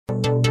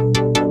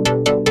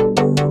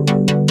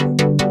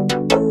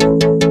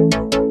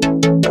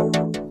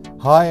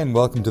Hi and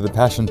welcome to The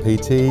Passion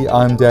PT.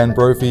 I'm Dan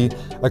Brophy,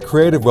 a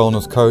creative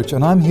wellness coach,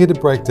 and I'm here to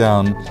break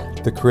down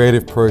the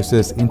creative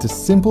process into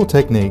simple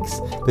techniques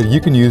that you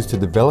can use to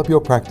develop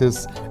your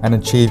practice and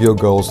achieve your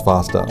goals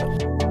faster.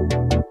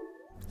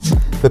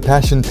 The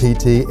Passion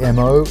PT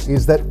MO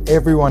is that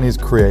everyone is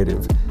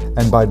creative,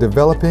 and by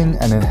developing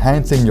and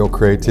enhancing your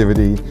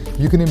creativity,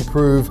 you can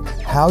improve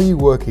how you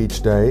work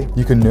each day,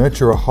 you can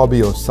nurture a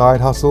hobby or side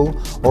hustle,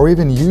 or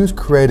even use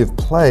creative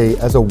play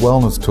as a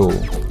wellness tool.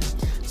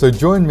 So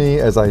join me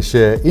as I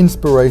share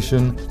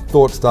inspiration,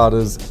 thought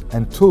starters,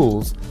 and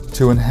tools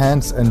to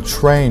enhance and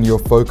train your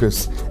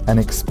focus and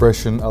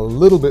expression a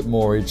little bit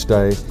more each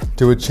day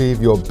to achieve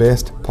your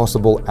best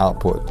possible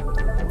output.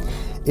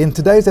 In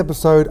today's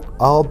episode,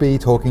 I'll be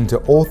talking to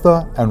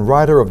author and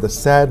writer of the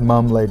Sad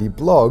Mum Lady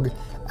blog,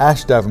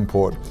 Ashe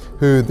Davenport,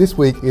 who this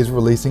week is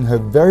releasing her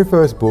very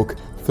first book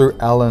through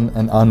Allen &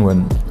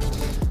 Unwin.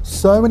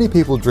 So many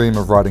people dream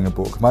of writing a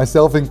book,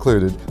 myself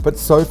included, but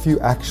so few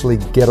actually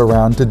get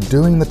around to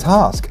doing the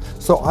task.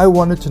 So I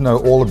wanted to know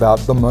all about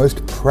the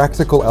most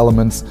practical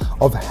elements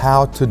of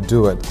how to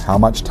do it. How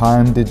much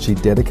time did she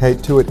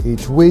dedicate to it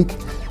each week?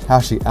 How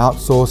she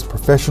outsourced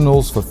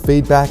professionals for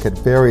feedback at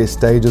various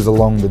stages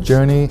along the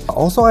journey.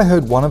 Also, I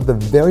heard one of the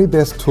very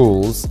best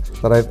tools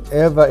that I've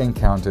ever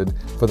encountered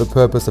for the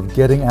purpose of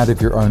getting out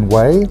of your own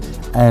way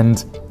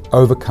and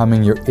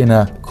overcoming your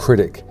inner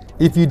critic.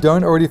 If you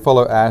don't already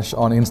follow Ashe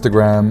on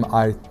Instagram,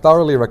 I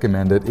thoroughly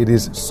recommend it. It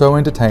is so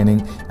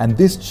entertaining. And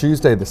this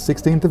Tuesday, the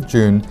 16th of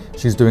June,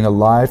 she's doing a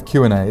live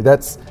Q&A.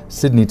 That's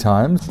Sydney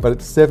time, but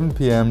it's 7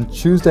 p.m.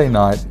 Tuesday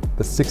night,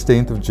 the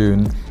 16th of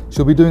June.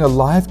 She'll be doing a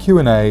live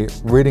Q&A,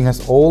 reading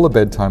us all a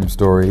bedtime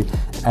story,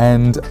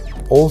 and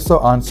also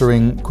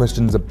answering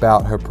questions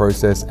about her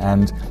process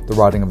and the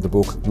writing of the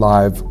book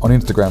live on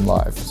Instagram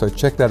Live. So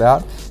check that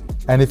out.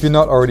 And if you're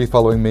not already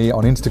following me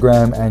on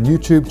Instagram and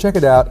YouTube, check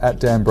it out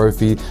at Dan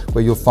Brophy,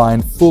 where you'll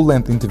find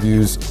full-length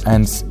interviews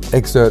and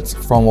excerpts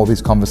from all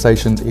these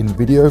conversations in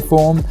video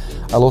form.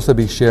 I'll also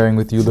be sharing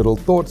with you little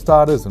thought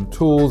starters and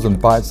tools and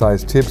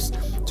bite-sized tips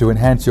to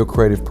enhance your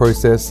creative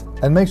process.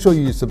 And make sure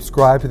you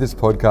subscribe to this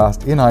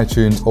podcast in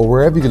iTunes or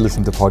wherever you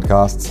listen to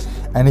podcasts.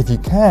 And if you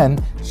can,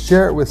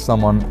 share it with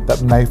someone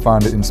that may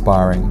find it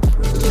inspiring.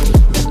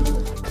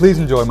 Please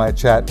enjoy my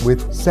chat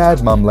with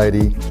Sad Mum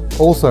Lady,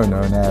 also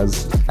known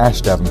as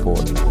Ashe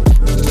Davenport.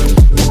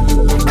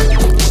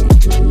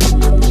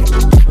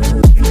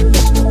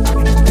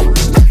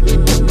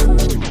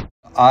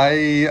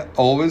 I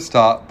always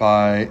start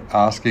by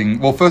asking,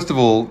 well, first of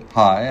all,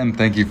 hi, and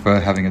thank you for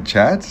having a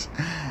chat.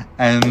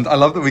 And I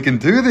love that we can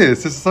do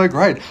this. This is so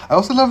great. I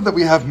also love that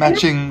we have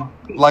matching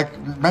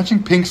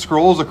pink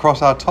scrolls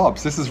across our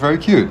tops. This is very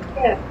cute.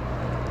 Yeah.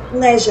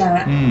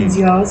 Pleasure is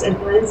yours, and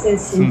mine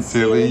says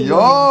sincerely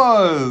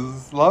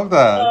yours. Love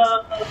that.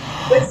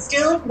 We're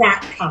still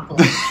that couple.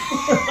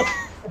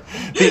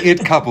 The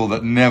it couple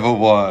that never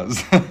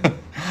was.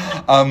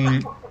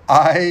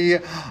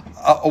 I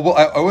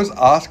always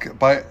start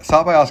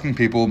by asking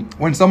people,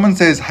 when someone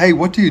says, "Hey,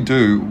 what do you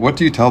do?" What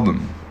do you tell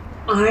them?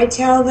 I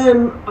tell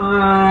them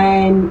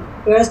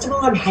first of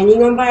all, I'm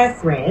hanging on by a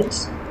thread.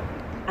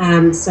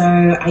 So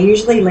I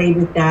usually lead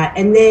with that,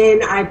 and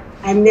then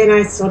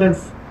I sort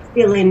of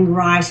fill in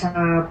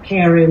writer,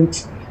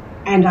 parent,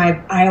 and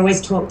I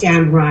always talk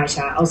down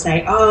writer. I'll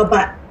say,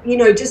 but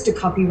just a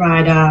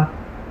copywriter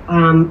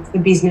for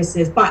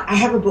businesses, but I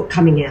have a book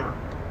coming out.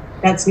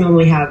 That's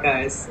normally how it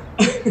goes.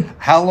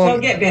 How long? So I'll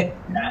get better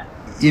at that.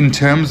 In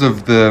terms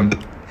of the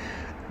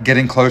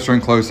getting closer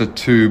and closer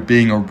to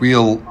being a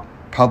real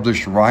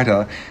published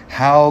writer,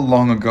 how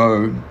long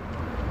ago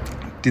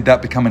did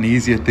that become an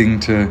easier thing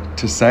to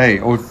say,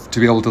 or to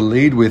be able to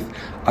lead with,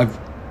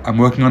 I'm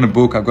working on a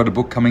book, I've got a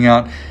book coming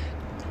out?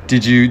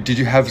 Did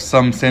you have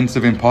some sense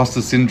of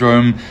imposter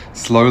syndrome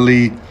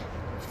slowly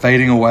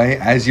fading away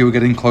as you were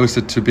getting closer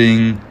to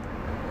being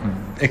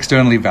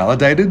externally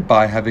validated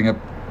by having it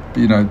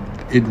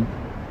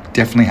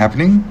definitely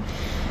happening?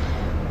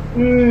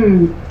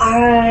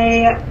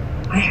 I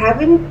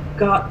haven't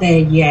got there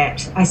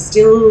yet. I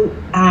still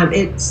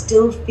it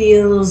still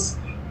feels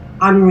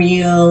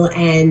unreal,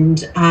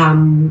 and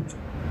I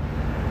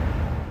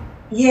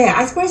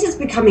suppose it's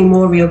becoming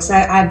more real because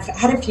I've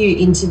had a few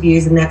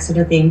interviews and that sort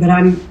of thing, but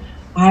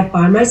I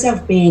find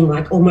myself being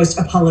like almost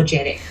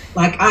apologetic.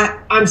 Like,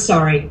 I'm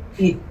sorry,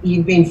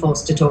 you've been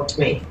forced to talk to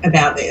me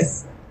about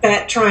this,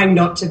 but trying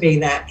not to be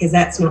that, because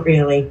that's not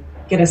really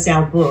going to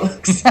sell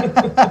books.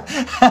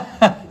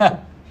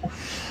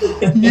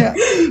 Yeah.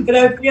 But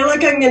I feel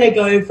like I'm going to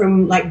go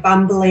from like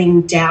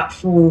bumbling,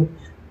 doubtful,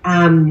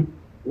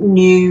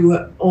 new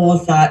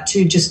author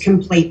to just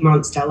complete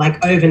monster,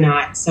 like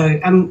overnight. So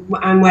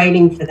I'm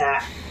waiting for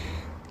that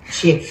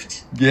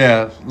shift.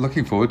 Yeah,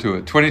 looking forward to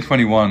it.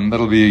 2021,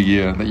 that'll be a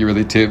year that you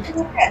really tip.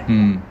 Yeah.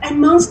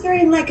 And monster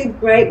in like a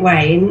great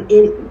way,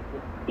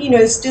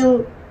 in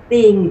still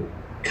being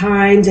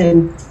kind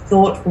and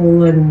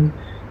thoughtful and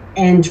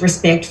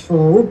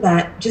respectful,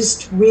 but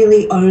just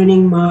really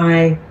owning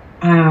my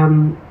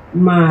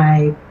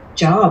my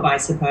job, I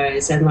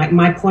suppose, and like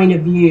my point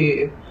of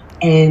view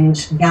and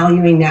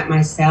valuing that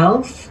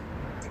myself.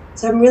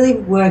 So I'm really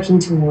working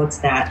towards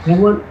that. I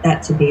want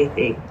that to be a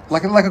thing.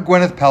 Like a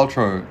Gwyneth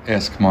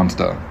Paltrow-esque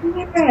monster.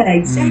 Yeah,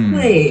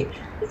 exactly.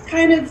 It's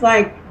kind of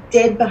like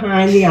dead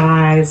behind the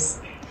eyes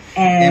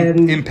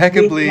and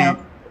impeccably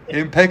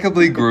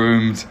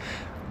groomed.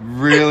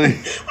 Really.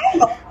 I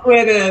love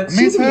Gwyneth.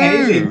 She's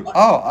amazing.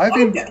 Oh, I've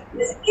been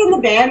in the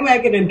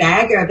bandwagon and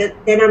bag her, but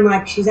then I'm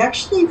like, she's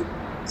actually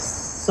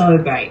so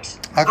great.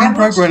 I've been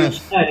pro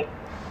Gwyneth. A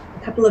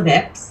couple of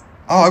eps.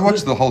 Oh, I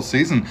watched the whole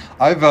season.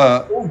 I've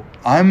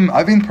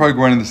been pro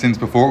Gwyneth since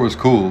before it was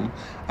cool,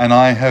 and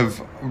I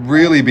have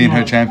really been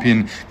her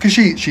champion because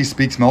she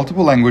speaks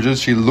multiple languages.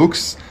 She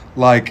looks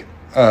like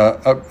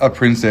a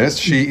princess.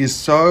 She is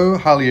so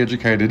highly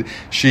educated.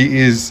 She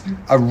is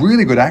a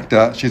really good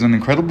actor. She's an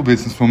incredible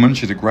businesswoman.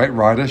 She's a great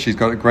writer. She's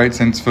got a great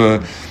sense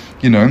for,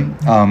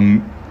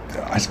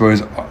 I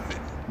suppose,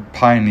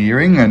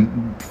 pioneering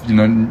and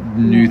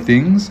new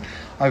things.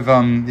 I've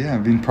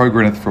been pro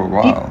Gwyneth for a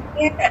while.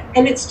 Yeah,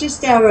 and it's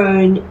just our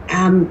own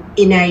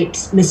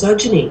innate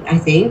misogyny, I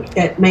think,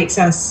 that makes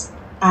us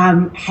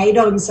hate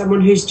on someone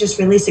who's just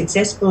really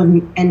successful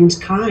and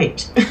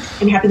kind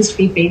and happens to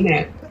be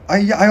female.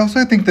 I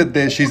also think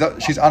that she's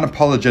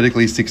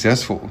unapologetically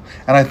successful,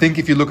 and I think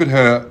if you look at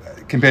her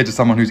compared to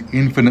someone who's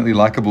infinitely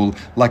likable,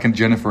 like a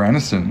Jennifer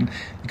Aniston,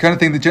 you kind of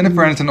think that Jennifer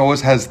Aniston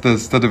always has the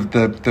sort of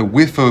the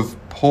whiff of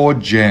poor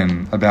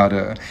Jen about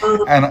her,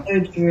 and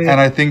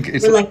I think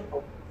it's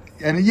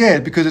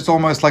because it's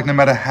almost like no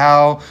matter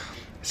how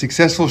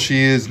successful she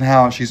is and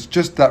how she's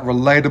just that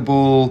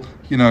relatable,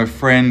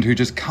 friend who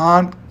just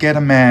can't get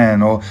a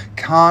man or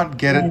can't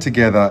get it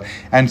together.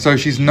 And so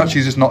she's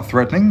just not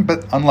threatening,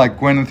 but unlike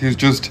Gwyneth, who's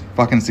just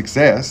fucking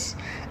success,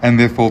 and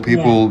therefore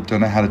people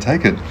don't know how to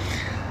take it.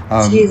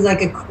 She's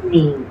like a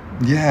queen.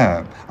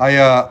 Yeah.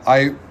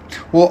 I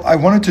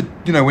wanted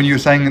to, when you were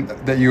saying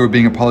that you were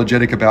being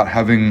apologetic about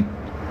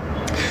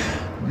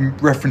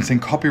referencing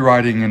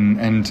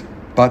copywriting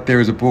but there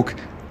is a book.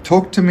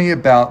 Talk to me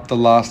about the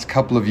last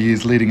couple of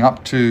years leading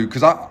up to,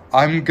 because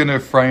I'm going to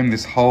frame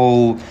this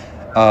whole,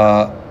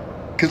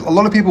 because a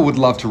lot of people would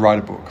love to write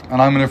a book,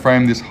 and I'm going to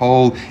frame this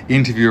whole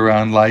interview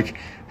around like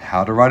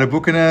how to write a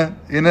book in a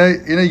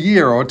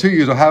year or 2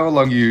 years or however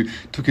long you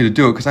took you to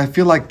do it, because I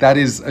feel like that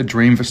is a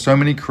dream for so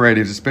many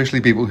creatives,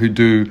 especially people who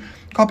do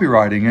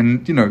copywriting,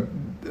 and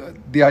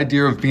the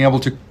idea of being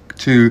able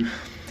to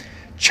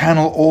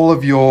channel all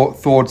of your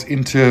thoughts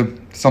into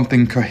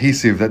something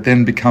cohesive that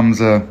then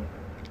becomes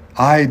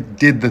I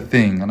did the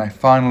thing and I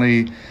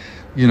finally,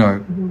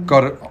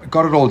 got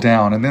it all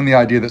down. And then the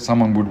idea that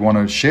someone would want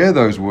to share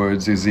those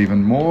words is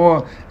even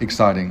more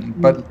exciting.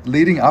 But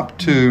leading up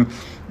to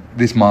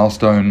this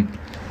milestone,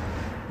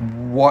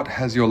 what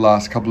has your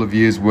last couple of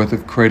years worth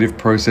of creative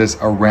process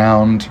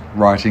around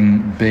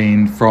writing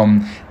been,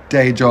 from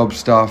day job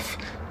stuff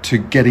to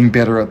getting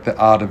better at the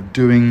art of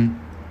doing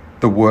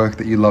the work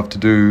that you love to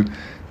do,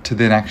 to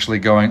then actually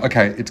going,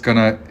 okay, it's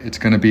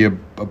gonna be a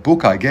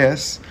book, I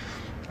guess.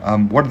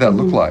 What did that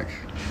look like?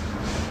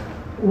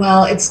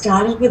 Well, it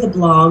started with a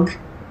blog,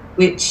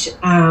 which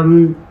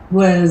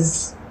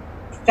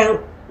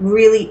felt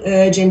really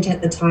urgent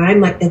at the time.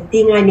 Like the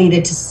thing I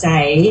needed to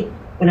say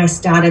when I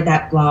started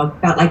that blog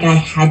felt like I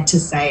had to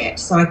say it.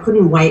 So I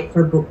couldn't wait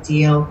for a book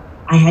deal.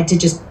 I had to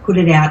just put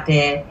it out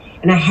there,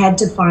 and I had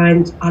to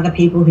find other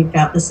people who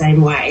felt the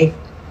same way.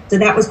 So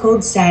that was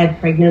called Sad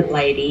Pregnant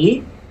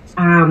Lady.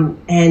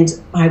 And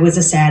I was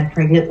a sad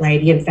pregnant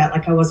lady and felt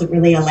like I wasn't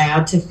really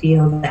allowed to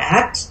feel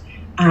that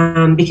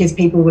because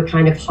people were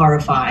kind of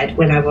horrified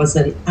when I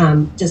wasn't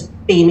just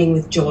beaming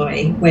with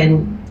joy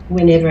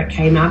whenever it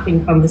came up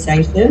in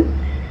conversation.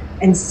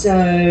 And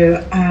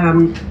so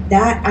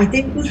that I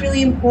think was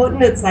really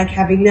important. It's like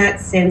having that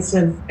sense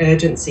of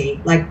urgency,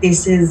 like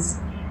this is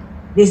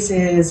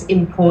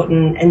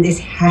important and this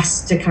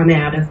has to come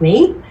out of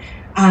me.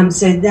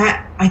 So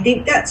that I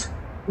think that's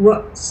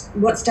what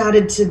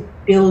started to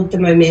build the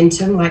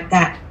momentum, like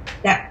that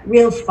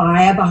real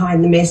fire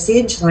behind the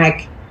message,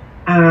 like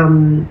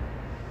and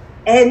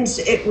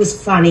it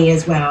was funny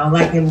as well,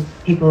 like, and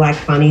people like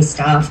funny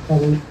stuff,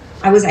 and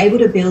I was able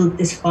to build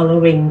this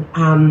following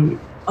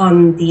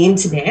on the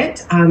internet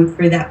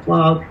through that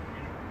blog.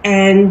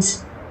 And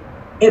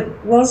it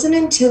wasn't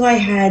until I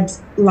had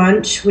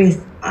lunch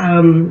with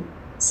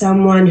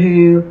someone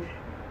who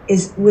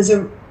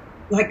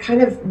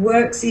kind of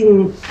works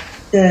in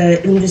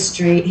the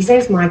industry. His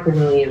name's Michael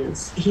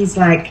Williams. He's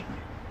like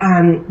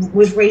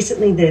was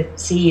recently the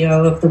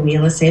CEO of the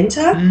Wheeler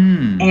Centre,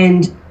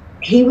 and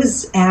he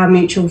was our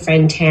mutual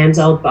friend Tam's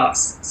old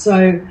boss.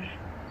 So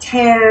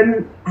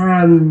Tam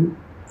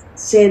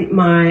sent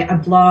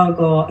a blog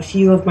or a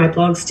few of my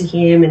blogs to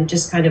him and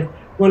just kind of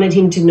wanted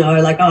him to know,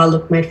 like, oh,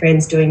 look, my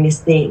friend's doing this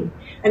thing.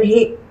 And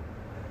he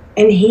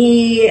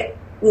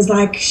was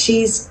like,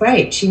 she's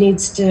great. She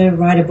needs to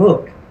write a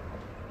book.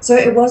 So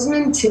it wasn't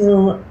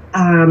until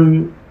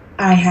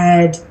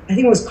I think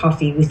it was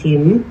coffee with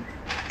him,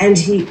 and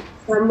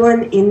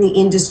someone in the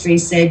industry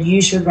said,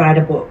 you should write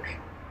a book.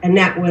 And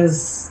that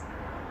was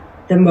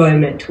the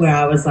moment where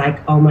I was like,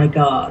 oh my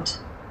God,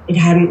 It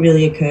hadn't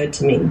really occurred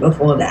to me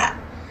before that.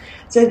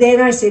 So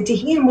then I said to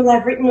him, well,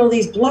 I've written all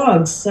these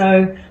blogs,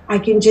 so I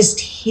can just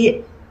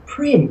hit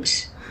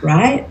print,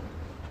 right?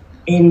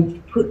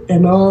 And put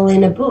them all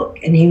in a book.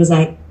 And he was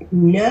like,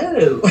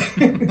 no.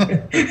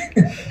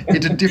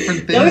 It's a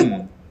different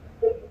thing.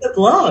 The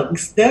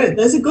blogs,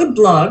 those are good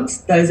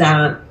blogs. Those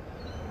aren't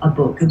a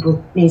book. A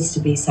book needs to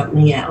be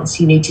something else.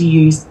 You need to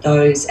use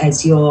those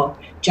as your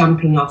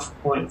jumping off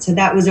point. So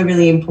that was a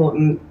really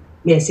important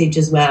message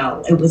as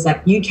well. It was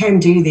like, you can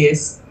do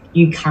this,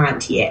 you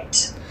can't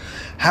yet.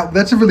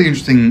 That's a really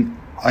interesting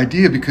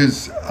idea,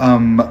 because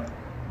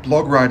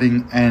blog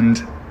writing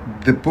and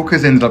the book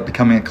has ended up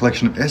becoming a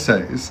collection of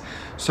essays.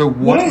 So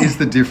what is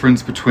the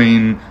difference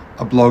between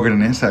a blog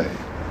and an essay?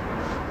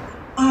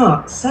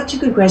 Oh, such a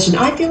good question.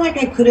 I feel like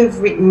I could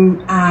have written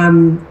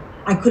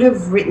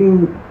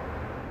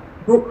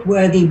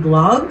book-worthy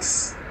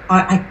blogs.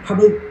 I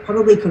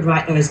probably could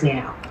write those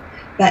now,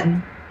 but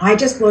I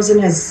just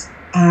wasn't as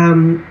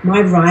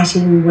my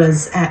writing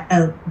was at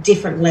a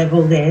different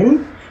level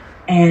then.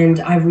 And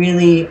I've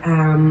really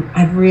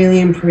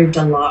improved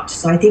a lot.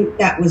 So I think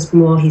that was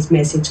more his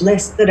message,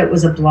 less that it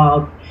was a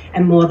blog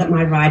and more that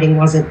my writing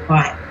wasn't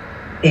quite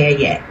there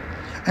yet.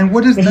 And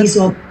what is that? He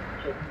saw.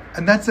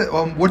 And that's it.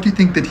 What do you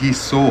think that he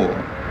saw?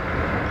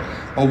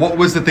 Or what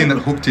was the thing that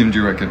hooked him, do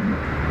you reckon?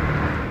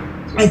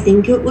 I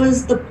think it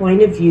was the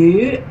point of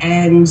view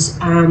and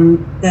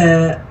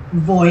the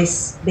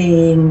voice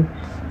being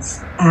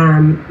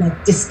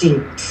like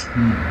distinct.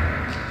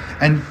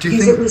 And do you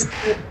because think... it was...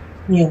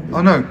 Yeah.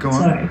 Oh, no, go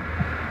on. Sorry.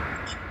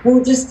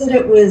 Well, just that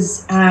it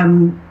was,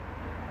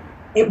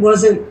 it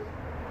wasn't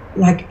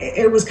like,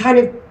 it was kind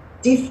of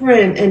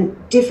different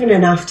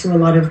enough to a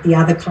lot of the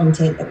other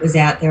content that was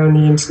out there on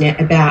the internet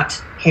about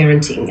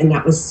parenting, and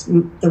that was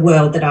the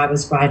world that I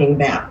was writing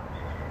about.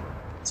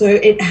 So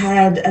it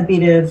had a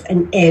bit of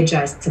an edge,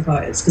 I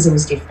suppose, because it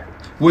was different.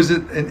 Was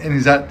it, and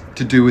is that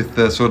to do with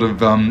the sort of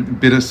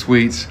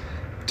bittersweet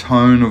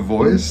tone of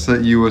voice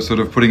that you were sort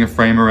of putting a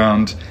frame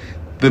around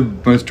the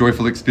most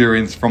joyful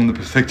experience from the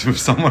perspective of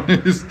someone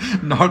who's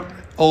not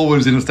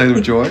always in a state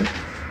of joy?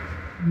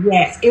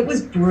 Yes, it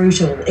was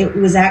brutal. It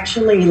was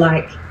actually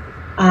like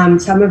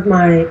some of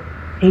my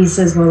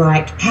pieces were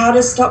like how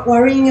to stop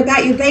worrying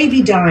about your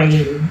baby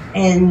dying,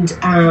 and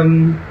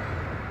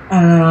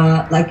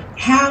like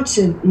how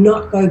to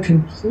not go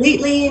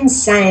completely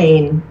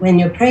insane when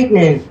you're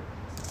pregnant,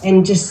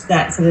 and just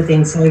that sort of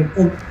thing. So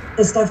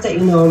the stuff that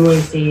you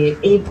normally see,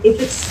 if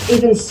it's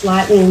even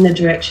slightly in the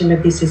direction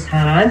of this is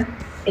hard,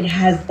 it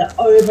has the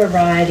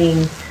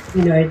overriding,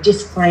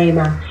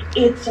 disclaimer.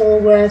 It's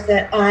all worth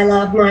it. I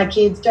love my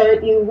kids.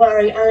 Don't you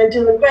worry. I'm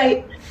doing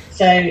great.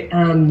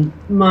 So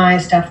my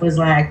stuff was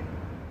like,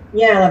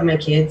 yeah, I love my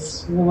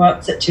kids.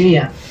 What's it to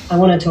you? I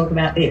want to talk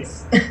about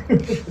this.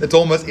 It's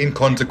almost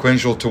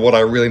inconsequential to what I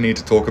really need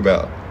to talk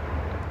about.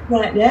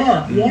 Right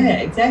now, yeah,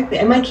 exactly.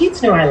 And my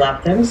kids know I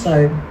love them,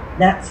 so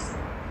that's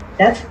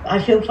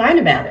I feel fine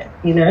about it,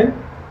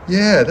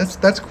 Yeah,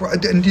 that's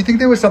great. And do you think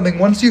there was something,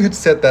 once you had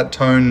set that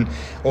tone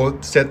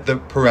or set the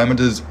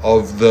parameters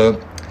of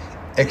the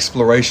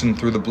exploration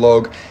through the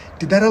blog,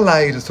 did that allow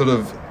you to sort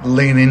of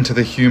lean into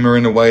the humour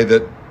in a way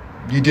that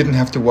you didn't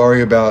have to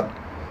worry about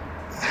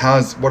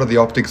what are the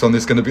optics on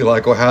this going to be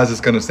like, or how's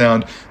this going to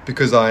sound,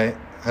 because I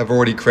have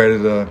already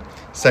created a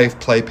safe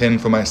playpen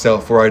for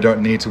myself where I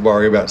don't need to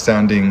worry about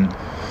sounding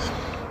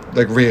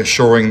like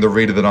reassuring the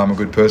reader that I'm a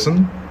good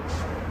person?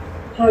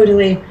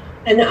 Totally.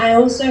 And I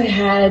also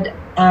had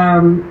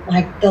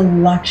like the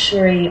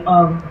luxury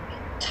of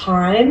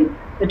time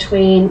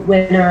between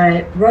when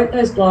I wrote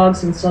those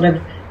blogs and sort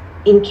of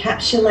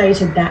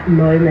encapsulated that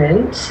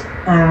moment,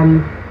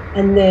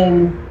 and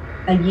then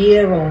a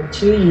year or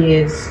 2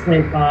 years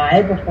went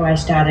by before I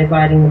started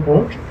writing the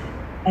book,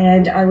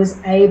 and I was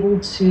able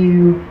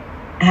to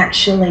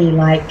actually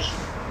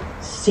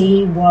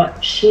see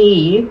what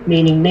she,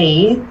 meaning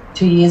me,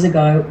 2 years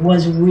ago,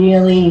 was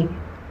really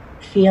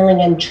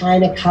feeling and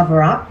trying to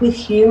cover up with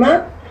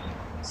humour.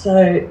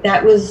 So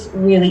that was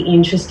really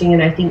interesting,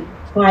 and I think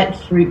quite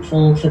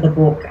fruitful for the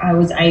book. I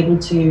was able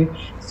to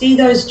see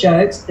those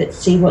jokes but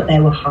see what they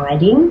were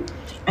hiding,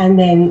 and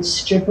then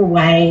strip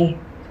away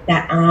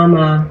that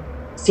armour,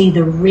 see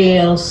the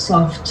real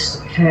soft,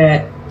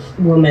 hurt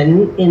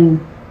woman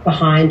in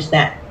behind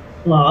that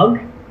blog,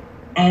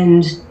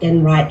 and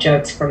then write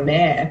jokes from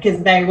there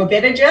because they were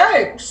better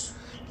jokes.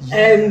 Yeah.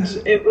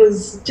 And it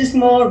was just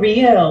more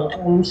real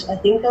and I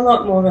think a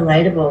lot more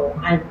relatable.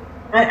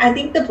 I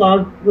think the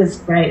blog was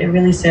great. It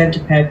really served a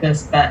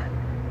purpose, but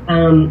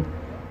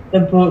the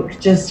book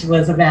just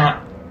was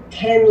about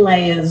 10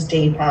 layers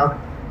deeper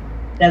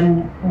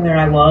than where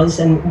I was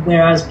and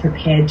where I was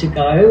prepared to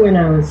go when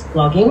I was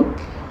blogging.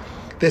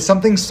 There's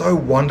something so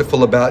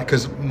wonderful about,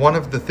 because one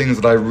of the things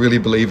that I really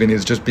believe in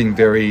is just being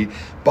very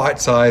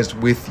bite-sized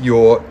with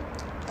your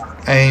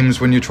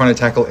aims when you're trying to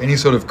tackle any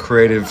sort of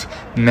creative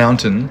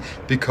mountain,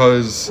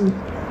 because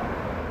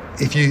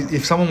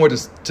if someone were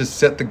to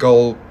set the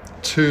goal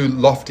too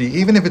lofty,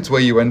 even if it's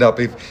where you end up,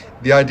 if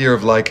the idea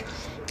of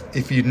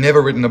if you'd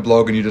never written a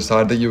blog and you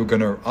decided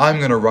that I'm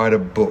going to write a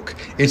book.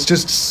 It's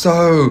just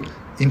so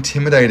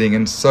intimidating,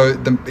 and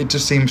it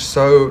just seems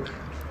so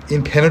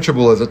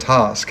impenetrable as a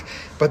task.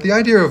 But the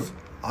idea of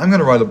I'm going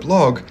to write a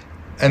blog,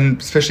 and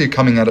especially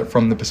coming at it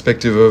from the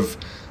perspective of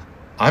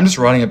I'm just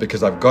writing it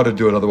because I've got to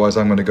do it, otherwise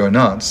I'm going to go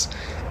nuts,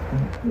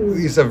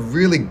 is a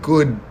really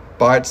good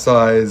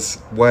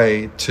bite-sized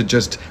way to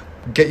just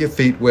get your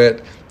feet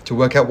wet, to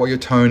work out what your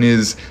tone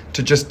is,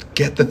 to just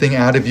get the thing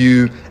out of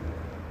you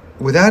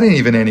without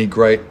even any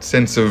great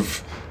sense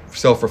of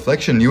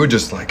self-reflection. You were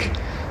just like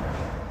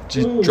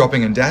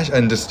dropping and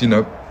just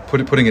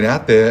putting it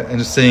out there and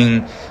just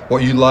seeing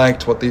what you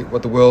liked, what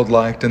the world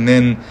liked, and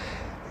then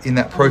in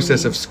that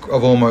process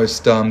of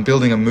almost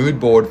building a mood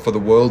board for the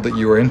world that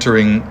you were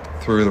entering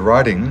through the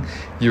writing,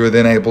 you were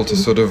then able to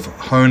sort of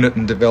hone it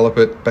and develop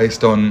it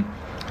based on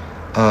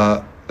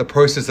the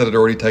process that had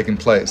already taken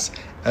place,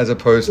 as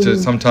opposed to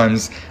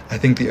sometimes I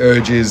think the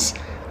urge is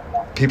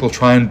people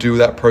try and do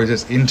that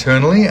process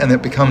internally, and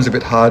it becomes a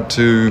bit hard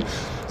to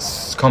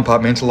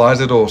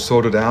compartmentalize it or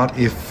sort it out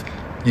if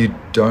you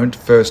don't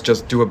first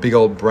just do a big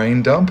old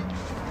brain dump.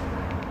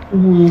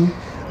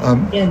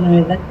 Yeah,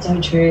 no, that's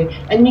so true.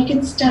 And you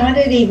can start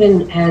it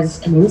even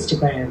as an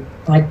Instagram.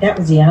 Like, that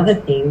was the other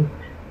thing.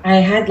 I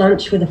had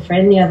lunch with a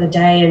friend the other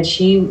day, and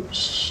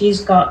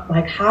she's got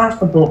like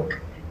half a book,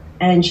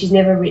 and she's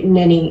never written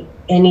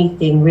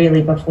anything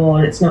really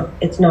before. It's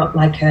not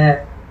like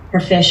her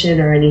profession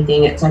or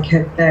anything. It's like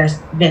her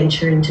first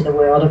venture into the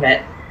world of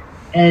it.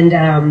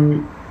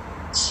 And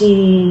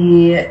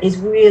she is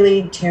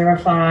really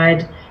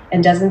terrified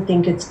and doesn't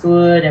think it's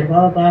good and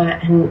blah, blah, blah.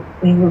 And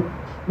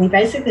we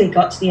basically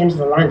got to the end of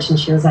the lunch, and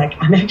she was like,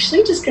 I'm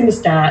actually just going to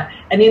start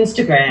an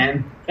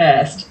Instagram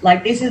first.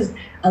 Like, this is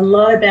a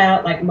lot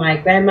about like my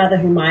grandmother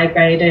who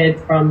migrated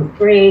from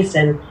Greece,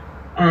 and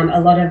a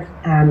lot of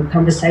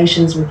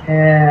conversations with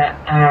her.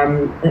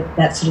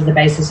 That's sort of the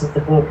basis of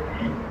the book.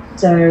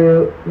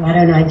 So why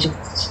don't I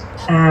just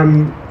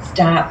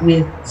start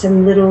with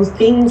some little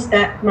things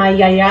that my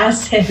yaya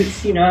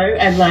says,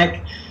 and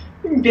like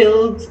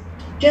build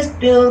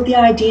the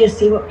idea,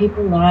 see what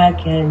people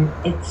like, and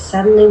it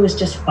suddenly was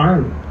just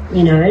fun,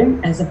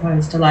 as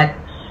opposed to like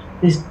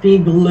this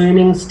big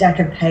looming stack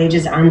of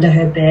pages under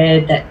her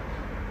bed that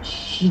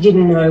she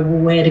didn't know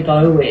where to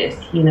go with,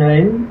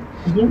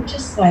 I think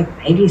just like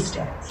baby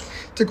steps.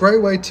 It's a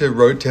great way to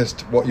road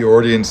test what your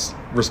audience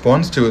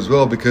responds to as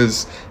well,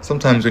 because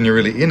sometimes when you're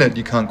really in it,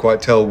 you can't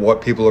quite tell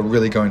what people are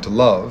really going to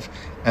love,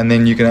 and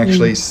then you can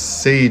actually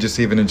see, just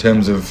even in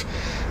terms of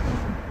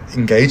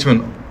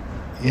engagement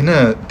in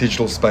a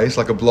digital space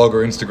like a blog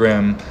or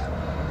Instagram,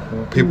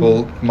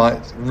 people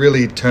might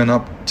really turn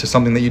up to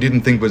something that you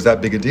didn't think was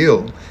that big a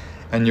deal,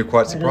 and you're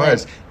quite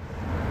surprised.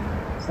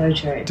 So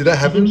true. Did that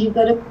happen? I think you've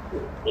got to,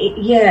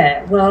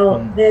 yeah. Well,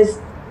 there's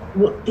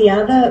the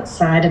other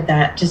side of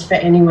that, just for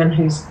anyone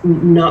who's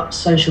not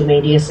social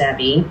media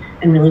savvy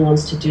and really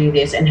wants to do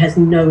this and has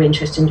no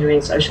interest in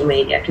doing social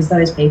media, because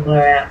those people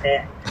are out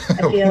there.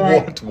 I feel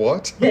like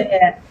what?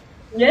 Yeah.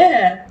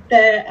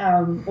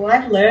 Well,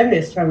 I've learned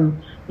this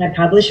from my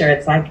publisher.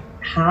 It's like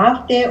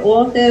half their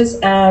authors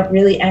are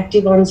really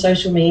active on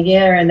social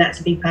media, and that's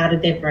a big part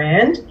of their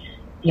brand.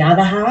 The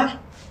other half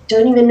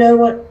don't even know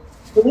what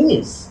it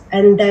is,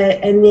 and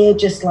they're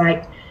just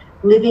like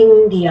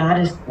living the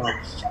artist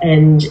life,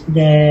 and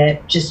they're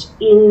just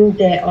in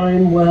their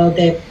own world.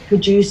 They're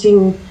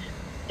producing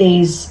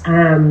these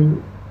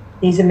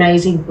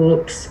amazing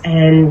books,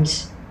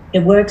 and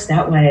it works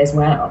that way as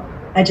well.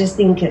 I just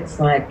think it's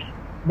like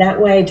that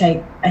way.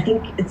 I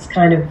think it's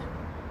kind of,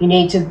 you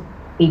need to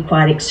be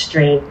quite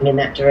extreme in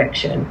that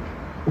direction,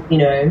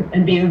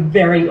 and be a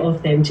very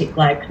authentic,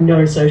 like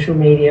no social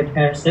media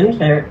person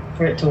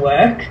for it to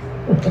work.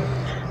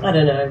 I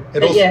don't know.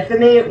 But yeah, for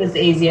me it was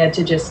easier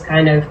to just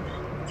kind of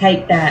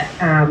take that,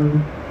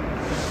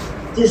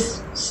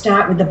 just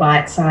start with the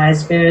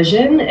bite-sized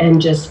version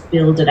and just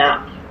build it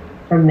up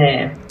from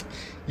there.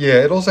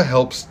 Yeah, it also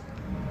helps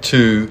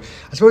to,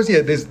 I suppose,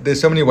 there's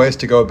so many ways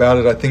to go about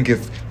it. I think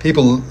if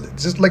people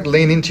just like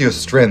lean into your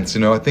strengths,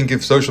 I think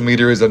if social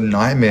media is a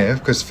nightmare,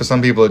 because for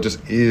some people it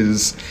just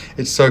is,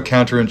 it's so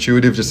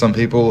counterintuitive to some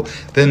people,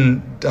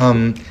 then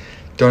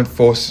don't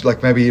force,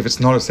 like maybe if it's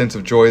not a sense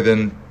of joy,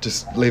 then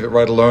just leave it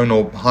right alone,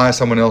 or hire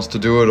someone else to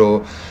do it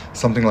or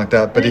something like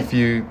that. But if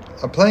you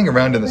are playing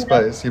around in the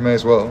space, you may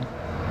as well.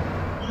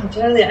 Oh,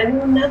 totally. I mean,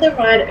 another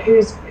writer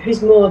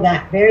who's more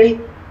that, very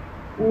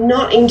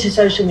not into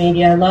social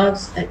media,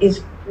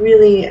 is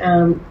really,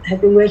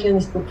 have been working on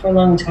this book for a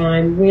long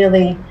time,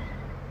 really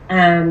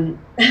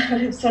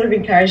I've sort of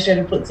encouraged her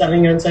to put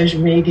something on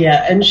social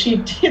media, and she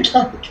did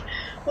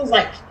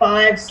like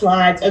 5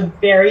 slides of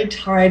very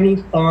tiny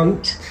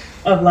font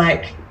of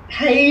like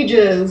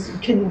pages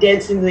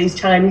condensed into these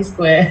tiny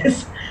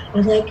squares. I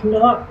was like,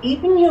 not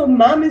even your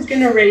mum is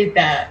going to read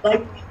that.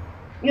 Like,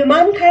 your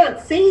mum can't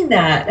see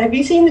that. Have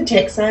you seen the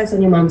text size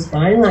on your mum's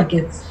phone? Like,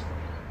 it's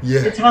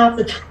half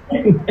the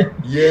time.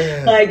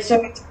 Yeah. Like,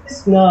 so it's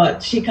just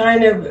not, she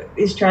kind of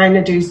is trying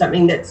to do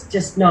something that's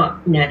just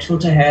not natural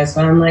to her.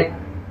 So I'm like,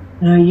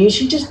 No, you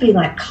should just be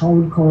like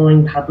cold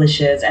calling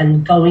publishers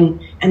and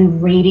going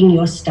and reading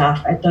your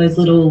stuff at those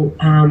little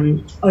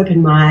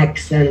open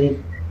mics,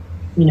 and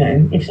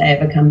if they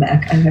ever come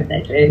back, I hope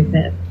they do.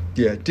 But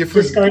yeah,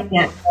 different. Just going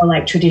out for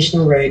like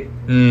traditional route.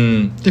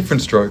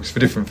 Different strokes for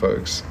different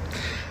folks.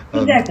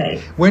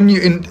 Exactly. When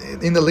you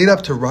in the lead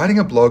up to writing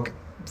a blog,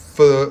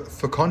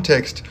 for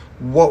context,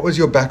 what was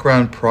your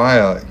background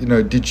prior?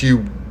 Did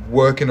you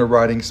work in a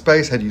writing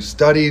space? Had you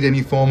studied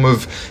any form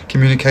of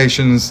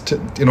communications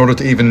in order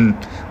to even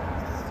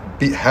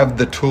have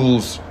the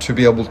tools to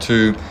be able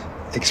to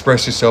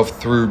express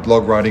yourself through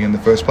blog writing in the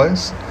first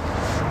place?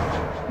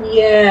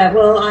 Yeah,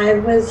 well, I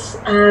was...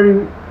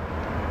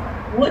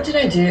 what did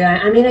I do?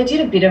 I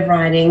did a bit of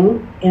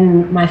writing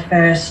in my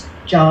first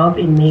job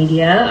in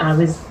media. I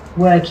was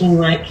working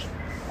like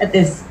at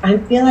this... I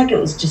feel like it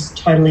was just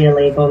totally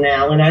illegal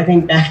now when I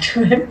think back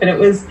to it, but it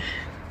was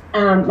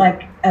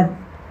like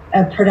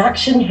a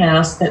production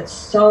house that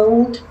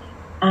sold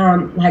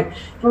like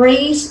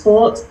free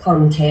sports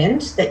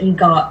content that you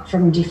got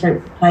from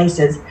different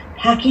places,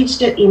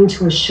 packaged it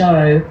into a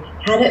show,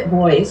 had it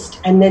voiced,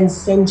 and then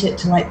sent it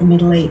to like the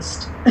Middle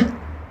East.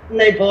 And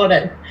they bought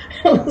it.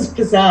 It was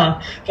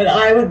bizarre. But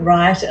I would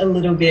write a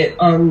little bit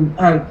on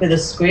for the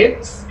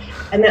scripts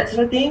and that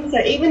sort of thing. So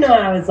even though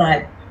I was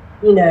like,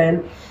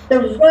 the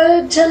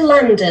road to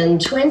London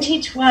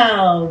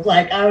 2012,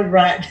 like I would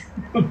write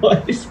the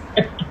voice.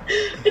 But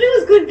it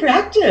was good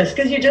practice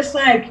because you're just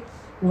like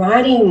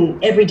writing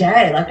every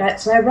day.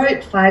 So I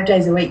wrote 5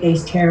 days a week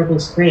these terrible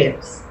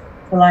scripts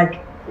for like,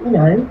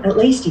 at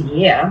least a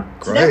year.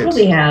 Great. So that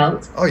probably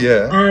helped. Oh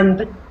yeah.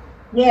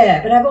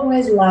 But I've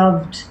always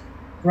loved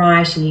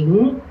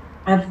writing.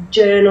 I've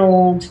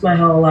journaled my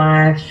whole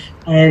life,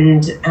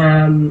 and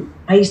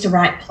I used to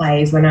write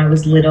plays when I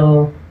was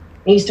little.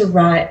 I used to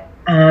write.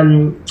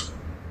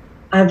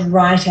 I'd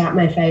write out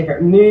my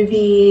favourite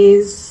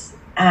movies.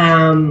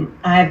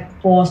 I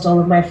forced all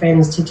of my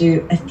friends to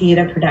do a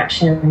theatre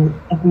production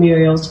of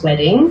Muriel's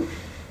Wedding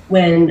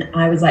when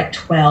I was like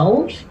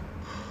 12,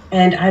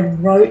 and I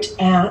wrote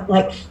out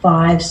like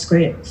 5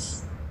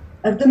 scripts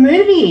of the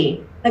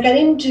movie. Like I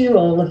didn't do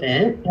all of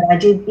it, but I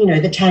did,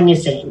 the Tanya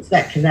scenes,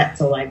 because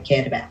that's all I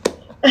cared about.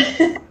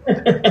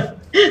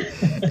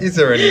 Is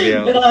there anything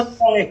else? But I was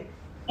like,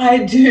 I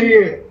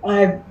do.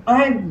 I've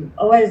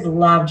always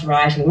loved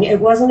writing. It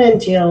wasn't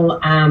until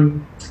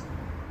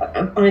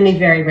only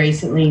very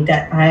recently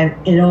that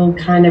it all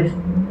kind of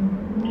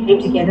came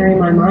together in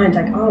my mind.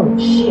 Like, oh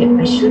shit,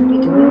 I should be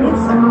doing this.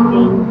 I've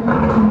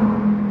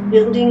been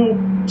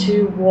building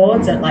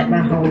towards it like my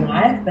whole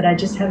life, but I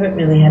just haven't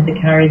really had the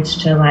courage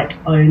to like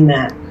own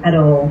that at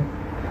all.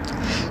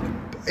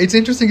 It's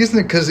interesting, isn't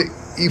it? Because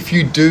if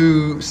you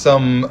do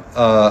some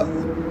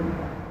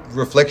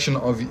reflection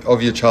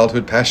of your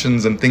childhood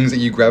passions and things that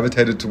you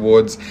gravitated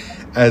towards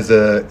as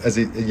a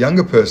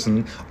younger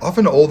person,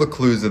 often all the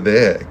clues are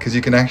there, because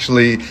you can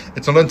actually,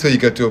 it's not until you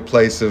get to a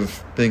place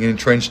of being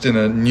entrenched in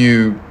a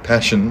new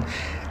passion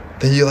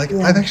that you're like,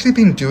 yeah. I've actually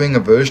been doing a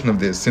version of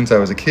this since I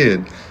was a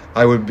kid.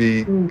 I would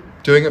be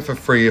doing it for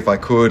free if I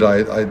could.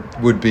 I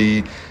would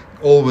be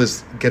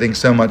always getting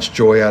so much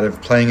joy out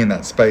of playing in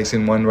that space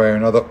in one way or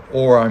another,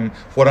 or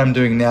what I'm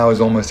doing now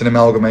is almost an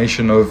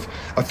amalgamation of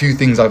a few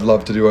things I've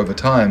loved to do over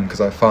time,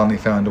 because I finally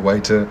found a way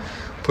to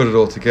put it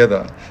all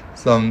together.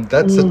 So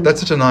that's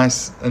such a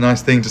nice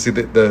thing to see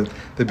that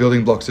the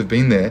building blocks have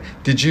been there.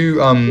 Did you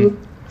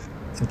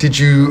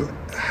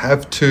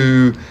have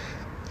to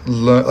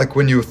learn, like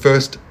when you were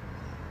first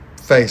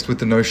faced with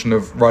the notion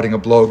of writing a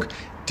blog,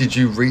 did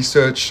you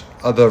research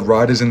other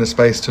writers in the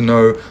space to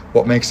know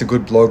what makes a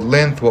good blog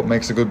length, what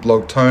makes a good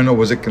blog tone, or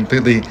was it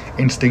completely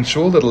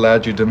instinctual that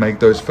allowed you to make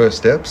those first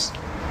steps?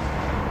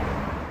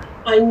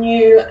 I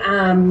knew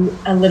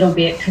a little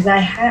bit because I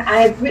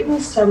had written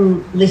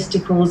some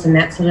listicles and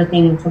that sort of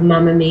thing for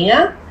Mamma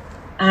Mia.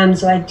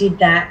 So I did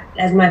that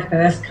as my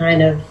first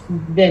kind of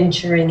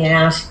venturing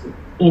out,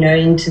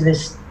 into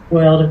this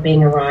world of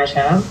being a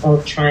writer,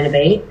 or trying to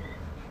be.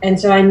 And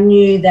so I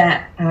knew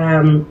that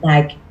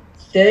like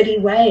 30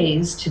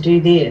 ways to do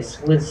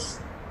this was,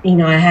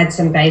 I had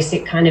some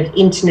basic kind of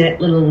internet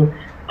little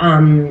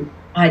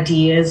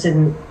ideas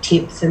and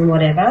tips and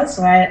whatever.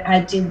 So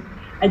I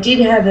did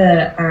have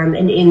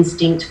an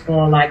instinct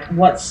for like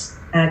what's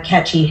a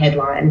catchy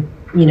headline,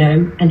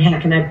 and how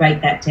can I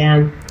break that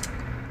down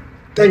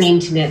for an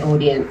internet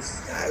audience.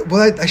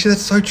 Well, actually,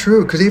 that's so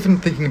true, because even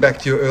thinking back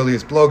to your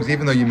earliest blogs,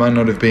 even though you might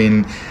not have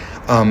been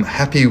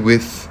happy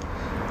with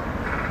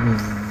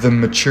the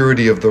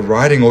maturity of the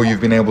writing, or you've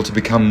been able to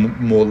become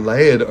more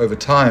layered over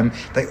time,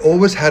 they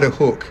always had a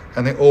hook,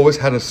 and they always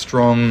had a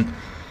strong,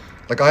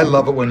 like, I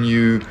love it when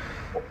you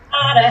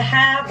gotta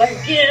have a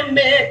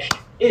gimmick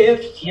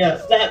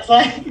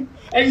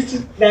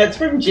that's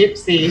from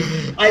Gypsy.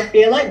 I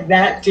feel like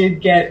that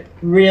did get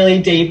really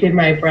deep in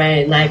my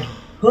brain, like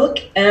hook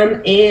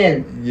 'em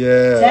in.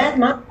 Yeah. Sad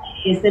Mother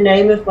is the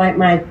name of like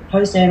my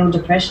postnatal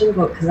depression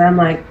book, because I'm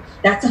like,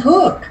 that's a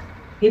hook.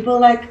 People are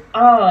like,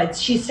 oh,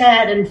 she's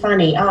sad and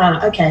funny.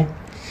 Ah, okay.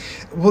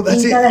 Well,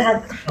 that's you it. gotta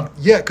have.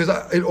 Yeah, because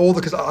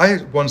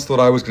I once thought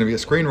I was going to be a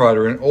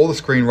screenwriter, and all the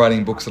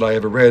screenwriting books that I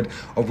ever read,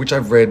 of which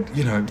I've read,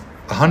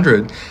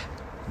 100,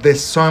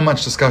 there's so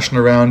much discussion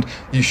around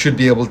you should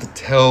be able to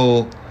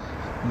tell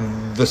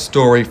the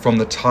story from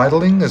the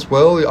titling as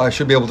well. I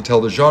should be able to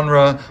tell the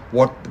genre,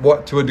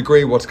 what to a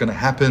degree, what's going to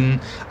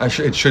happen.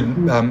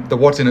 The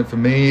what's in it for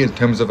me in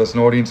terms of as an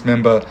audience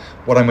member,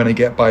 what I'm going to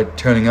get by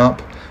turning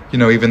up.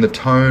 Even the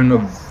tone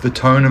of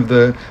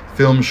the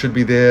film should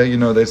be there.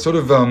 There's sort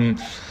of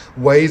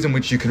ways in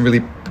which you can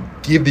really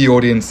give the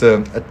audience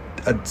a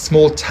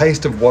small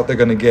taste of what they're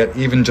going to get,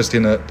 even just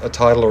in a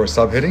title or a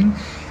subheading.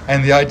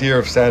 And the idea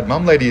of sad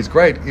mum lady is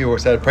great, or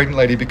sad pregnant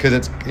lady,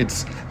 because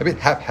it's a bit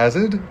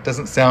haphazard.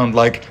 Doesn't sound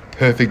like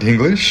perfect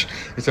English.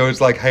 So it's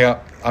like, hey,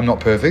 I'm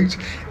not perfect.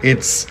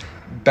 It's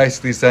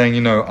basically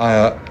saying,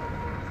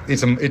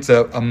 it's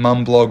a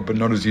mum blog, but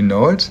not as you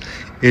know it.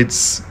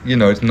 It's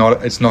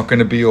it's not going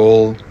to be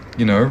all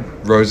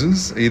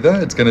roses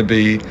either. It's going to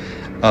be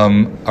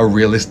a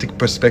realistic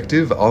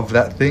perspective of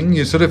that thing.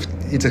 It's a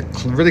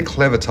really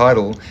clever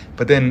title,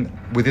 but then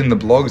within the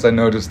blogs, I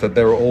noticed that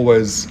they were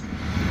always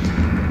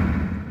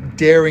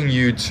daring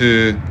you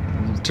to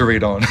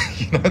read on.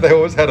 They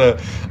always had a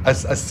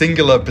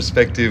singular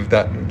perspective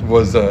that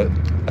was a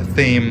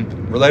theme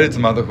related to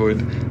motherhood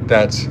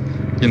that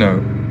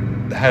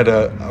had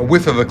a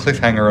whiff of a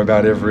cliffhanger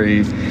about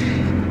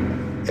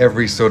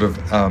every sort of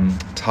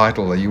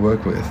title that you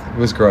work with. It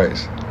was great.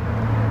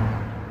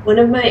 One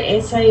of my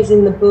essays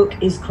in the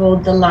book is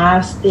called "The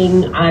Last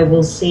Thing I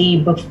Will See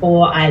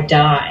Before I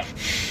Die."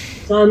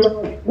 So I'm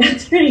like,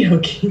 that's pretty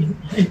hooky.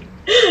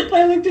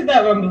 I looked at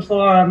that one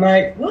before. I'm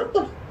like,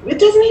 it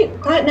doesn't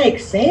quite make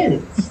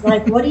sense.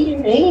 Like, what do you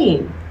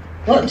mean?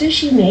 What does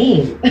she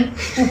mean?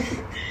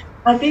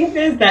 I think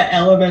there's that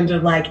element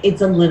of like, it's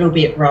a little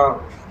bit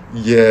wrong.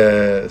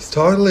 Yes,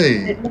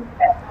 totally.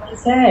 I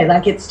say,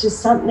 like, it's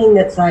just something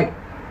that's like,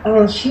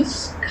 oh,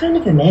 she's kind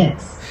of a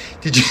mess.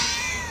 Did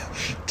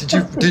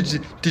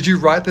you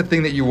write the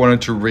thing that you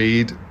wanted to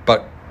read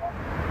but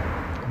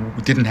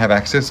didn't have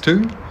access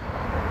to?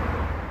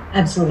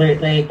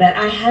 Absolutely, but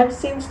I have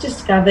since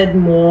discovered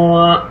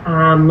more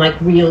like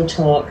real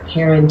talk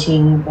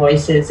parenting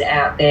voices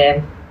out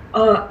there.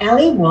 Oh,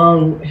 Ali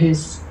Wong,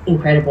 who's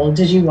incredible.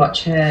 Did you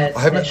watch her?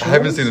 I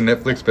haven't seen a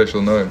Netflix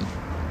special, no.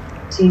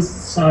 She's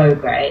so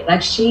great.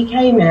 Like, she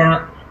came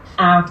out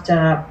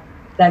after,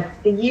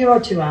 like, the year or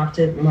two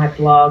after my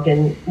blog,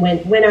 and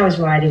when I was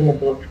writing the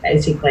book,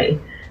 basically.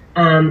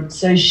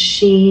 So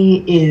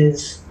she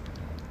is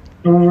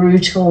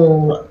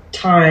brutal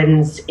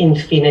times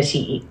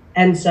infinity.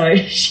 And so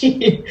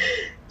she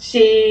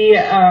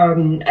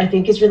I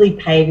think is really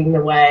paving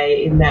the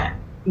way in that,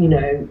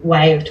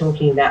 way of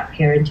talking about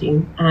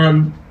parenting.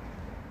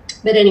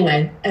 But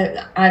anyway,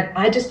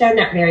 I just found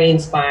that very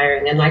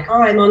inspiring and like,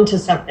 I'm onto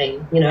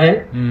something,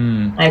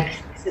 like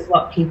this is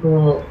what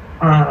people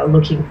are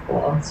looking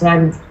for. So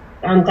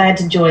I'm glad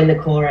to join the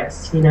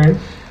chorus,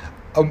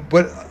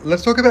 But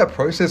let's talk about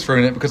process for a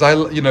minute, because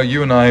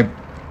you and I,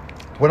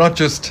 we're not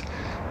just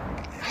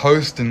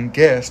host and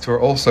guest,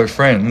 we're also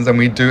friends, and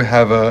we do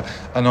have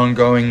an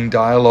ongoing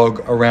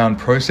dialogue around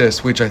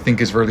process, which I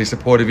think is really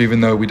supportive,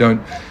 even though we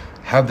don't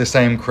have the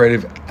same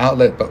creative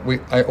outlet. But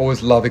I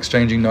always love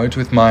exchanging notes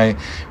with my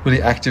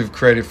really active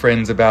creative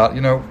friends about,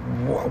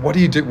 what do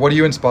you do? What are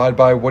you inspired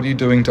by? What are you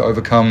doing to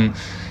overcome?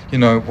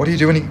 What do you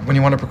do when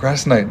you want to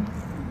procrastinate?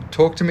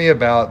 Talk to me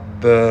about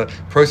the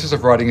process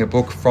of writing a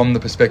book from the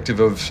perspective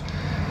of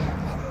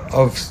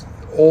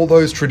all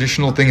those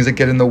traditional things that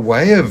get in the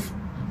way of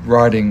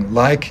writing,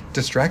 like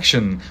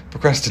distraction,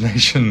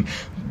 procrastination,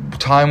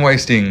 time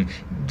wasting,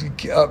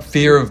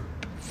 fear of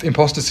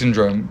imposter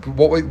syndrome.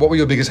 What were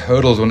your biggest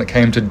hurdles when it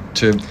came to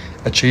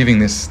achieving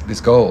this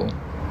goal?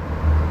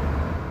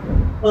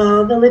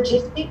 Well, the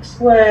logistics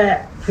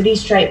were pretty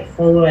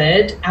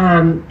straightforward.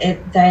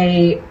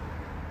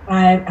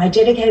 I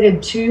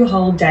dedicated 2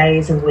 whole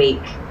days a week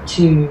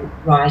to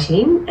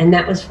writing, and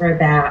that was for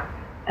about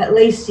at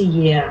least a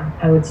year,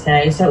 I would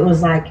say. So it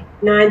was like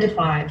 9 to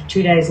 5,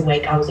 2 days a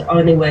week. I was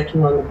only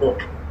working on the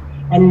book,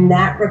 and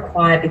that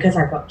required, because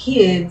I've got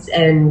kids,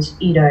 and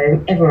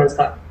everyone's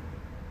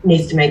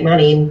needs to make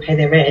money and pay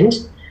their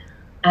rent.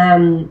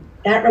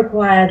 That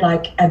required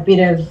like a bit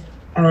of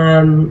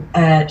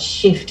a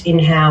shift in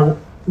how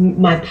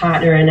my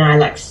partner and I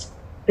like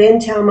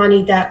spent our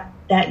money that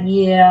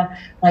year,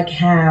 like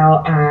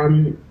how,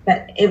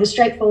 but it was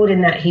straightforward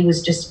in that he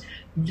was just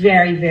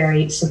very,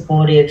 very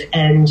supportive,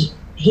 and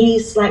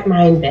he's like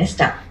my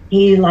investor.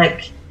 He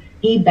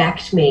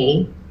backed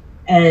me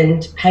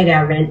and paid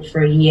our rent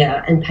for a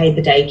year and paid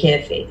the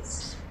daycare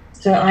fees.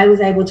 So I was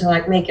able to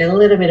like make a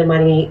little bit of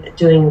money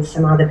doing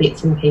some other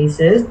bits and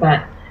pieces,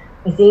 but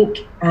I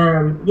think,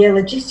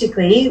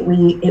 logistically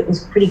it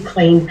was pretty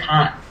clean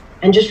cut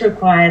and just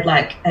required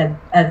like a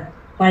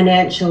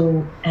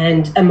financial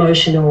and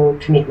emotional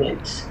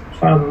commitment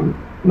from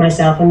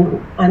myself.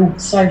 And I'm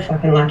so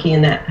fucking lucky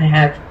in that I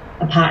have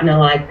a partner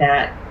like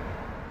that,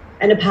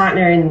 and a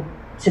partner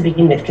to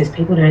begin with, because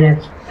people don't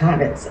have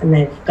partners and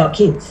they've got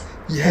kids.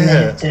 Yeah. And they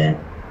have to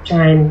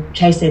try and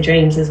chase their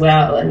dreams as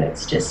well. And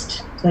it's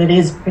just, so it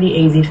is pretty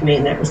easy for me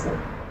in that respect.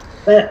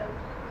 But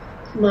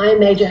my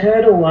major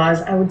hurdle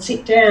was I would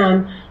sit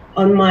down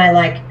on my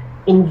like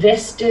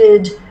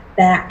invested,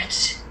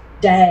 backed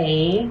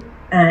day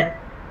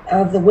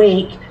of the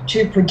week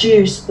to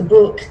produce the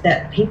book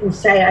that people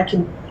say I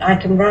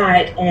can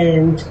write,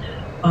 and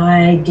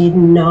I did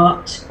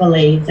not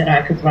believe that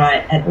I could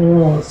write at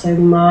all. So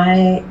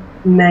my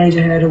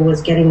major hurdle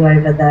was getting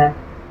over the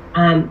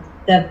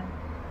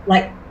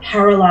like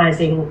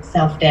paralyzing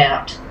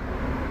self-doubt,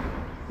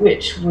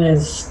 which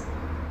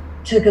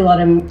took a lot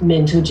of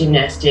mental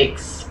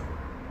gymnastics.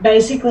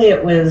 Basically,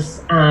 it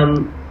was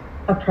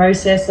a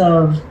process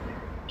of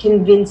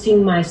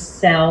convincing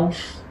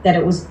myself that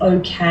it was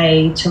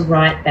okay to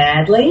write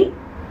badly.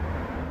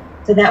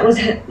 So that was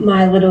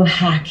my little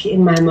hack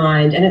in my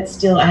mind, and it's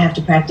still, I have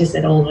to practice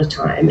it all the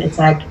time. It's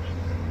like,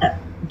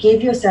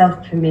 give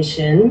yourself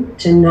permission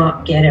to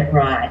not get it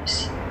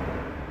right.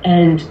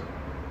 And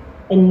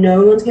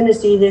no one's going to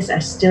see this. I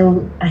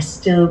still,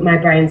 my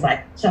brain's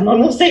like, someone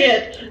will see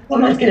it.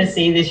 Someone's going to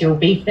see this. You'll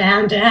be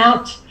found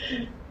out.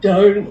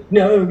 You're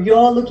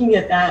looking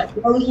at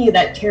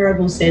that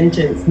terrible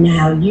sentence.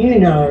 Now you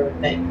know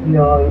that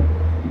you're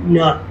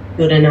not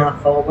good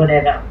enough or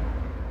whatever.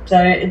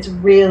 So it's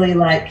really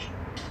like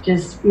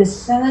just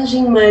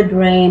massaging my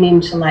brain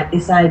into like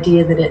this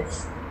idea that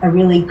it's a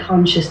really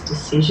conscious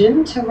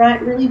decision to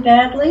write really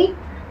badly,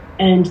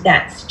 and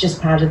that's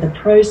just part of the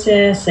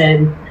process.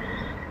 And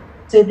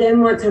so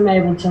then once I'm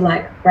able to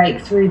like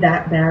break through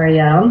that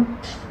barrier,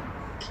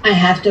 I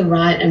have to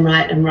write and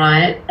write and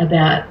write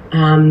about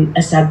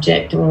a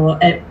subject or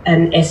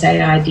an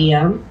essay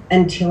idea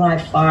until I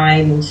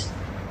find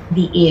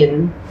the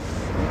in.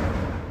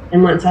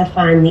 And once I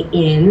find the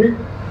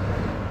in,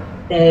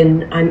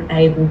 then I'm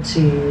able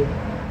to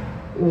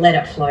let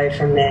it flow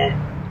from there.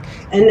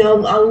 And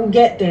I'll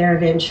get there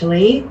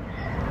eventually,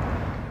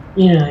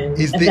 you know.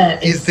 Is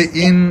the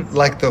in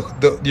like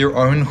your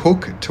own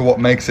hook to what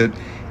makes it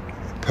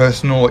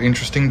personal or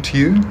interesting to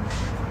you?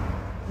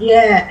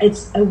 Yeah,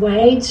 it's a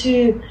way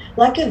to,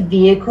 like a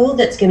vehicle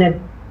that's going to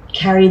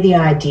carry the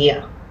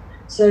idea.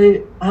 So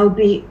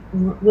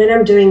when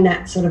I'm doing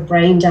that sort of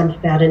brain dump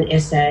about an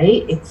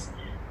essay,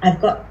 I've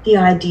got the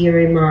idea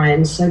in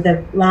mind. So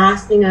the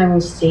last thing I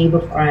will see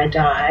before I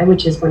die,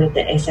 which is one of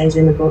the essays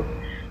in the book,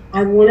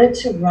 I wanted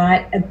to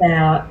write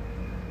about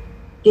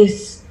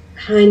this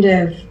kind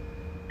of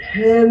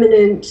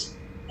permanent,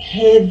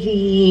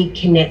 heavy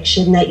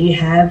connection that you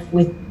have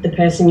with the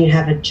person you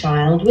have a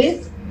child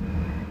with.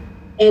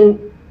 And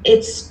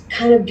it's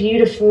kind of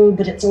beautiful,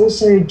 but it's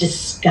also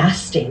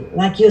disgusting.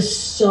 Like you're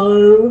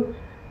so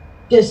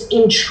just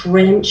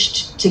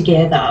entrenched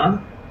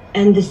together,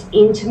 and this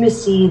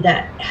intimacy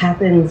that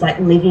happens, like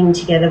living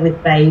together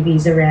with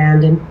babies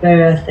around and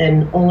birth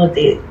and all of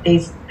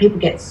these people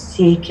get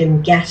sick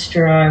and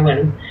gastro,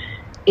 and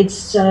it's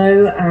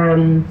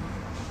so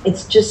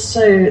it's just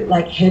so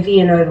like heavy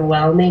and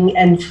overwhelming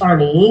and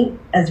funny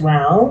as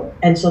well,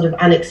 and sort of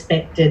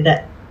unexpected.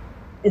 That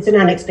it's an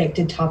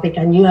unexpected topic.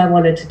 I knew I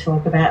wanted to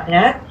talk about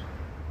that,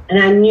 and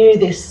I knew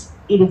this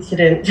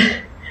incident,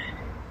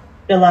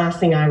 the last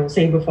thing I will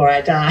see before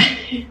I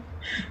die,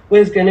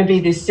 was going to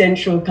be this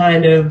central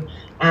kind of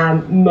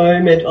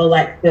moment, or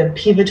like the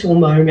pivotal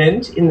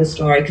moment in the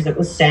story, because it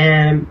was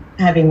Sam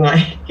having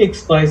like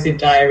explosive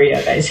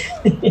diarrhea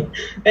basically.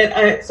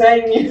 So I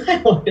knew I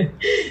wanted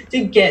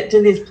to get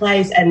to this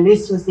place, and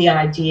this was the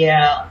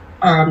idea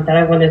that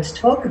I wanted to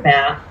talk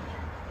about.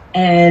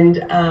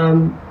 And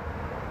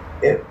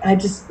I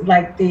just,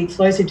 like, the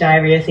explosive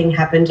diarrhea thing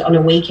happened on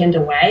a weekend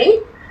away.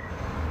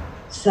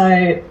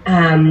 So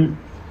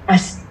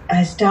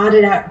I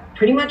started out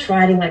pretty much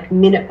writing like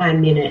minute by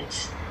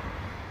minute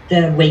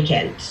the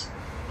weekend.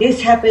 This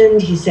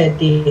happened, he said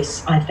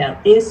this, I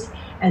felt this.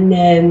 And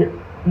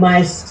then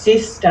my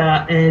sister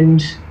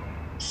and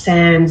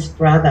Sam's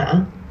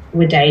brother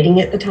were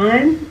dating at the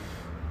time.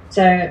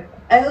 So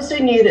I also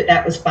knew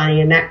that was funny,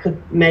 and that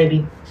could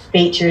maybe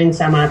feature in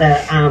some other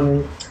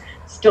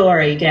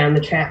story down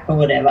the track or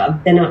whatever.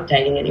 They're not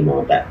dating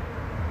anymore, but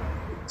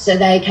so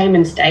they came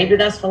and stayed with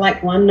us for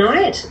like one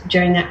night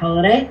during that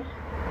holiday.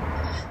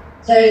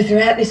 So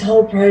throughout this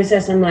whole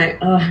process, I'm like,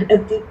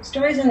 the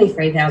story's only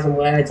 3,000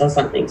 words or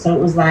something. So it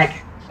was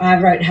like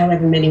I wrote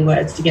however many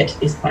words to get to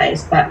this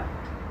place. But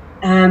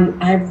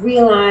I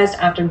realised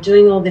after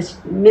doing all this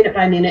minute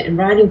by minute and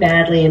writing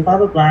badly and blah,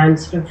 blah, blah, and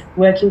sort of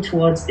working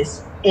towards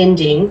this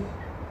ending,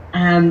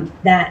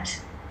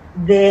 that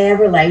their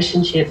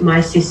relationship,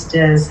 my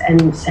sisters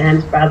and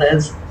Sam's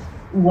brothers,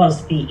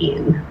 was the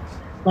in.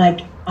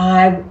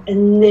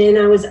 And then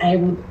I was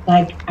able,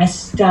 I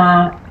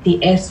start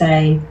the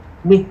essay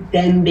with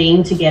them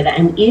being together.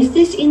 And is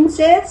this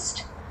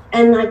incest?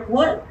 And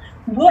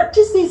what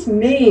does this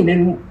mean?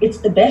 And it's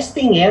the best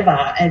thing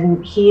ever.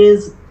 And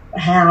here's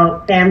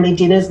how family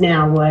dinners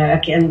now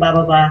work and blah,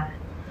 blah, blah.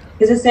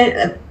 Because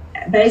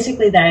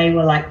basically they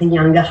were like the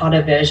younger,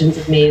 hotter versions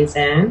of me and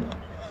Sam.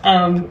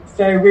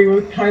 So we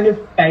were kind of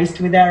faced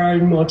with our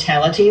own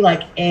mortality,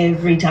 like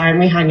every time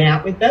we hung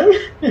out with them.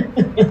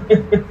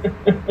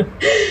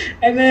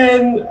 And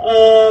then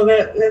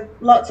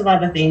lots of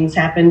other things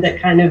happened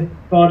that kind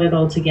of brought it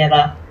all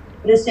together.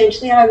 But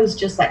essentially I was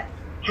just like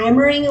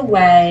hammering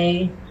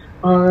away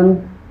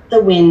on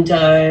the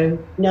window,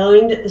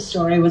 knowing that the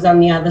story was on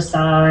the other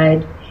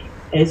side.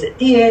 Is it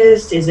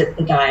this? Is it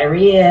the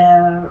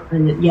diarrhea?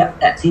 And yep,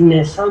 that's in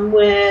there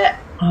somewhere.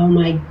 Oh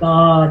my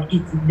God,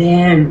 it's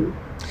them.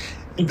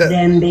 It's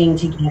them being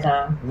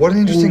together. What an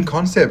interesting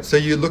concept. So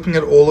you're looking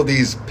at all of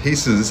these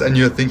pieces and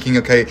you're thinking,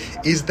 okay,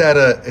 is that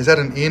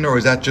an in, or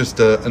is that just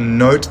a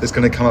note that's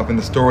going to come up in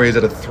the story? Is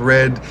it a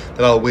thread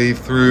that I'll weave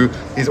through?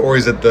 Or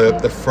is it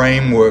the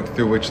framework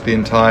through which the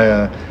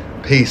entire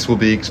piece will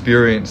be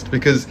experienced?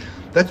 Because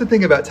that's the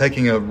thing about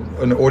taking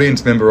an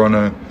audience member on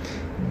a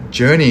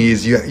journey,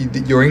 is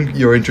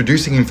you're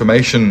introducing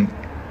information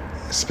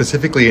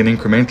specifically and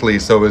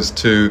incrementally so as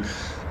to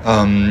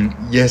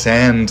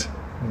and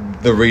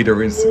the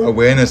reader is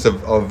awareness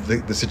of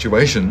the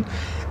situation,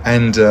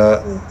 and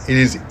it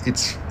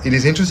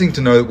is interesting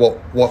to know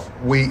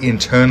what we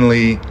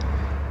internally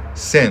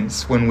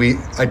sense when we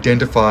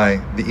identify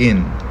the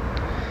in.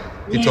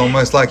 It's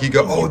almost like you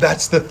go, oh,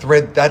 that's the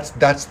thread,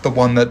 that's the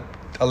one that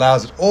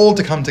allows it all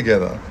to come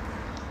together.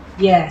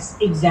 Yes,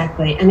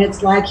 exactly. And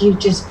it's like you've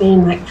just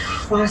been like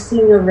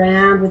fussing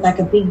around with like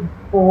a big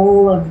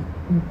ball of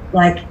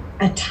like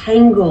a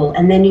tangle,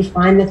 and then you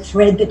find the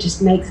thread that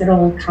just makes it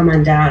all come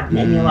undone,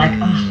 and you're like,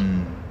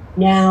 oh,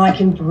 now I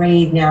can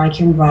breathe, now I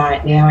can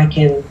write, now I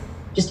can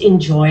just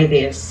enjoy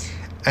this.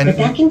 And but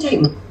that can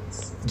take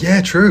months.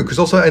 Yeah, true. Because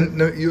also, and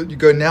you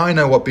go, now I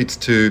know what bits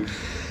to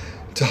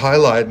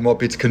highlight and what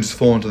bits can just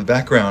fall into the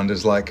background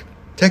as like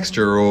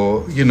texture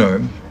or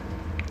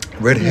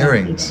red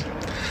herrings.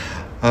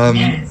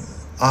 Yes.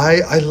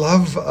 I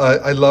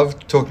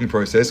love talking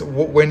process. Do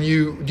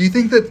you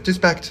think that,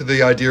 just back to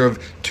the idea of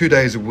 2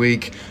 days a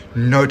week,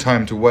 no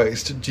time to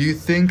waste, do you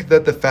think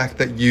that the fact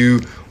that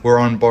you were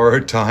on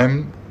borrowed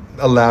time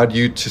allowed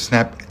you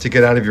to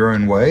get out of your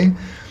own way?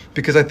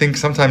 Because I think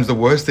sometimes the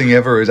worst thing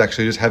ever is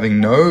actually just having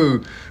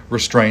no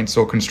restraints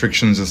or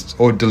constrictions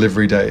or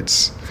delivery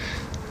dates.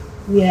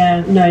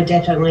 Yeah, no,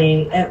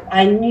 definitely.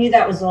 I knew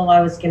that was all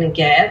I was going to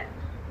get.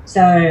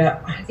 So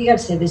I think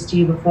I've said this to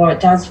you before. It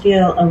does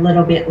feel a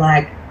little bit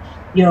like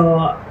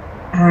your,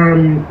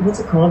 what's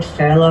it called,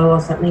 furlough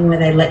or something, where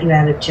they let you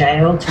out of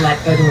jail to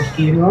like go to a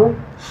funeral.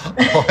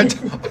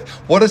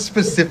 What a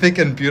specific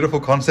and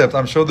beautiful concept.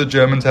 I'm sure the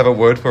Germans have a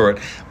word for it,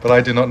 but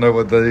I do not know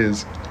what that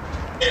is.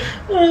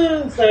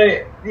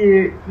 So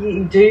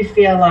you do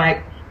feel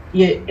like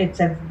it's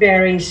a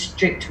very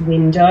strict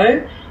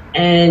window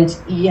and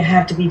you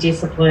have to be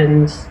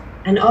disciplined.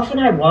 And often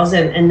I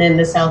wasn't, and then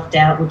the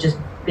self-doubt would just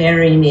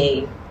bury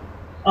me.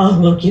 Oh,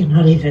 look, you're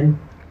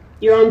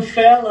on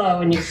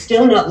furlough and you're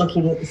still not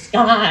looking at the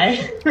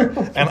sky.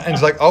 and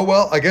it's like, oh,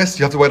 well, I guess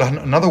you have to wait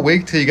another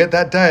week till you get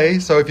that day.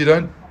 So if you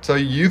don't, so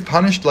you've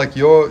punished, like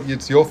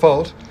it's your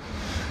fault.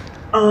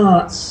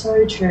 Oh,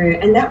 so true.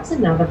 And that was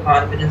another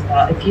part of it as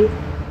well.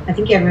 I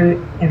think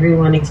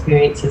everyone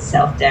experiences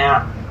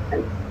self-doubt,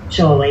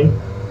 surely.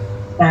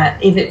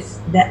 But if it's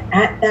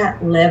at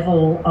that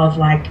level of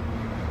like,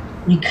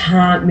 you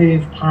can't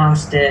move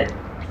past it,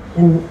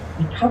 and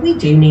you probably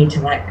do need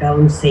to like go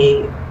and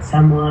see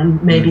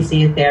someone, maybe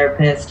see a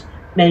therapist,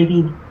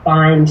 maybe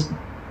find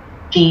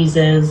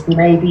Jesus,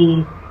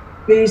 maybe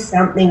do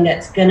something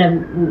that's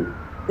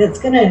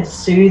gonna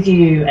soothe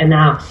you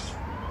enough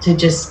to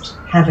just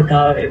have a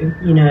go,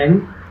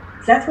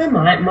 So that's where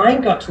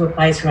mine got to a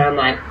place where I'm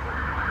like,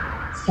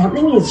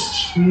 something is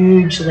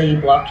hugely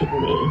blocking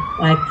me.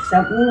 Like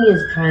something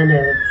is kind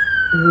of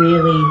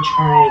really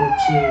trying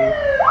to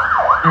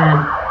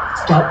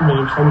stop me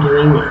from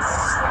doing this.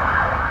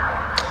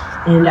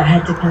 And I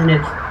had to kind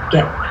of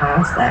get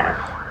past that.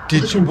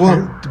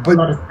 A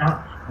lot of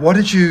stuff. What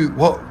did you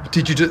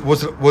do?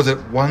 Was it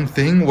one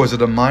thing? Was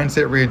it a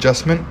mindset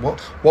readjustment?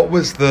 What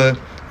was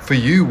for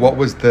you, what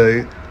was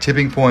the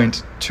tipping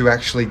point to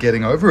actually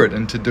getting over it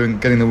and to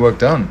getting the work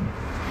done?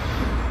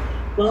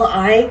 Well,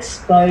 I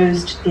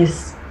exposed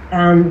this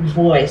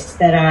voice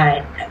that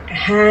I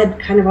had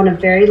kind of on a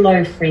very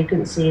low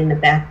frequency in the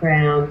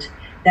background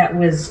that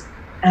was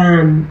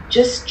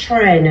just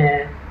trying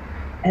to,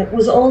 it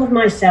was all of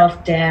my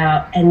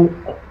self-doubt and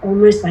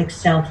almost like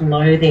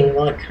self-loathing.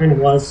 Well, it kind of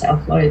was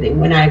self-loathing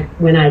when I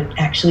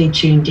actually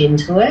tuned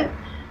into it,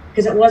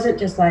 because it wasn't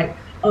just like,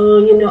 oh,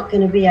 you're not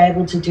going to be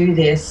able to do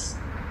this.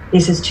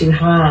 This is too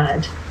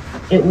hard.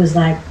 It was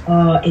like,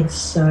 oh, it's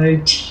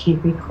so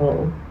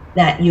typical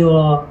that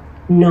you're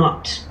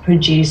not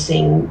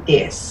producing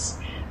this.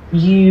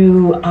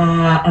 You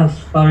are a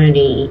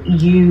phony.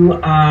 You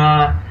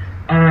are,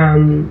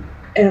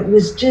 it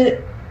was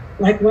just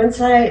like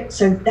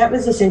so that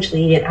was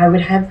essentially it. I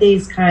would have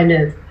these kind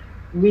of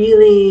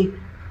really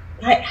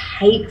like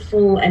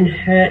hateful and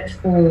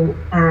hurtful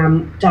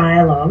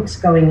dialogues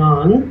going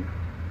on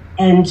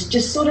and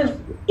just sort of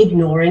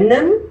ignoring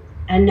them.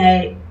 And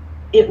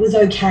it was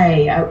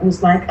okay. I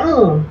was like,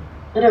 oh,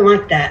 I don't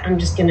like that. I'm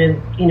just going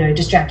to,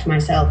 distract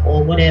myself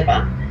or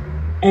whatever.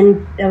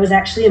 And there was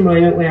actually a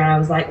moment where I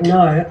was like,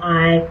 no,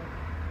 I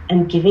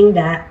am giving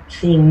that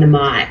thing the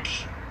mic.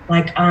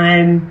 Like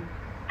I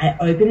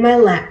opened my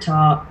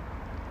laptop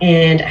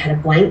and I had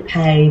a blank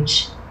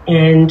page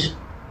and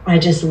I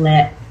just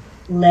let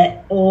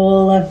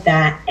all of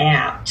that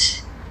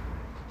out.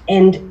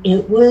 And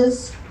it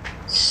was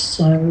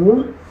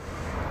so,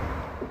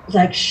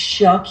 like,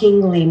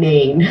 shockingly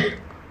mean.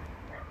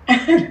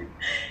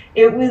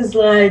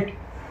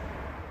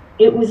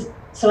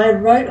 So I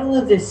wrote all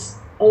of this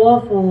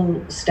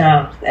awful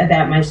stuff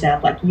about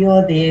myself, like,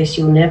 you're this,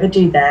 you'll never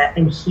do that,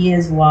 and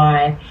here's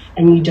why,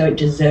 and you don't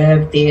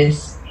deserve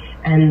this,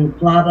 and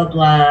blah, blah,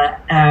 blah,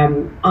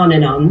 on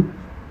and on.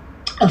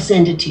 I'll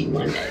send it to you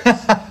one day.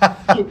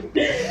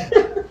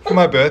 For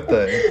my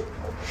birthday.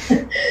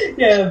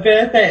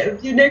 Yeah,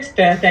 your next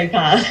birthday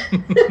card.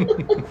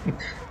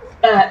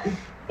 But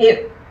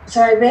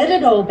so I read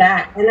it all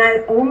back, and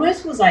I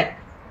almost was like,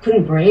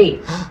 couldn't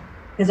breathe,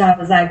 because I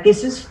was like,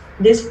 this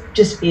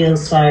just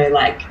feels so,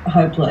 like,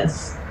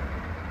 hopeless,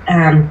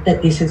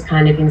 that this is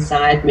kind of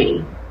inside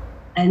me.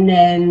 And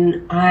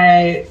then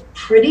I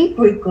pretty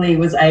quickly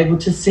was able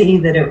to see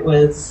that it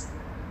was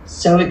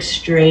so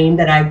extreme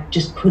that I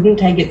just couldn't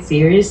take it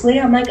seriously.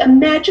 I'm like,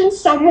 imagine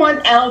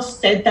someone else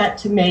said that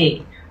to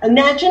me.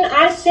 Imagine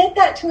I said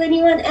that to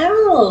anyone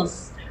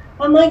else.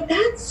 I'm like,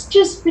 that's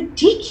just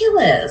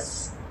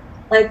ridiculous.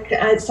 Like,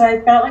 so I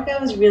felt like I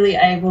was really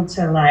able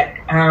to,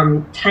 like,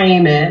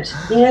 tame it.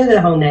 You know,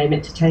 the whole name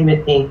it to tame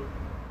it thing.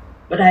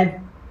 But I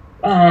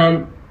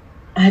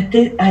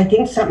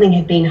think something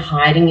had been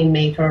hiding in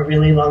me for a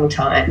really long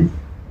time.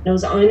 It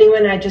was only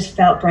when I just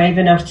felt brave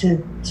enough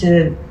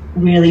to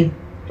really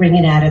bring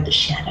it out of the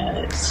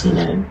shadows,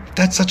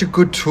 That's such a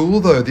good tool,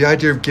 though, the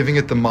idea of giving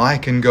it the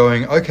mic and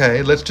going,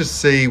 okay, let's just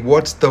see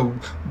what's the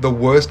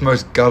worst,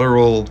 most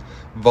guttural,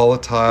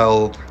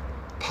 volatile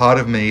part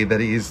of me that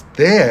is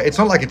there. It's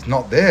not like it's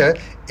not there.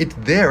 It's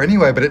there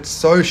anyway, but it's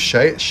so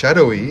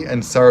shadowy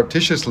and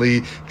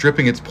surreptitiously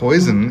dripping its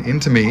poison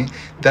into me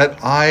that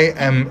I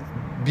am,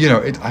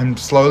 I'm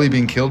slowly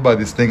being killed by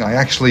this thing. I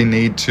actually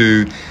need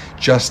to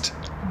just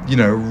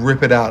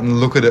rip it out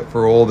and look at it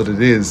for all that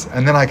it is,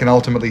 and then I can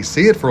ultimately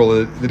see it for all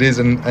that it is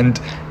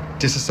and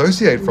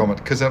disassociate from it,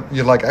 because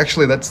you're like,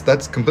 actually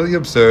that's completely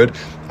absurd.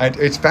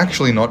 It's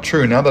factually not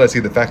true. Now that I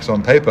see the facts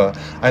on paper,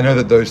 I know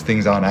that those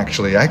things aren't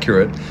actually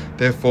accurate.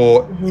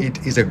 Therefore,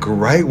 it is a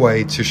great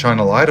way to shine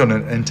a light on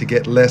it and to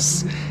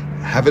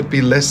have it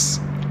be less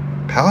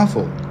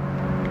powerful.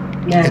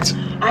 Yeah,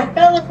 I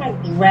felt like I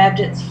grabbed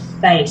its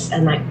face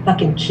and, like,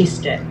 fucking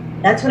kissed it.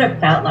 That's what it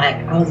felt like.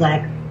 I was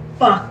like,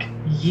 fuck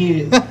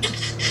you.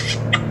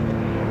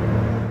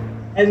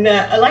 And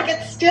like,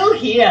 it's still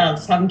here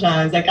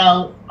sometimes. Like,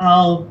 I'll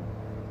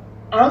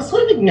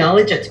sort of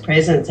acknowledge its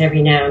presence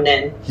every now and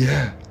then.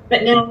 Yeah.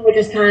 But now we're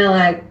just kind of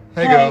like,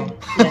 hey girl.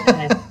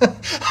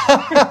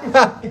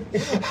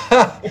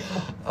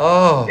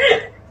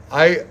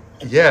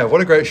 Yeah,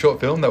 what a great short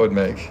film that would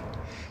make.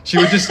 She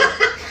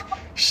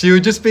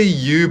would just be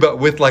you, but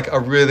with, like, a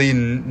really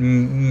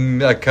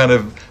kind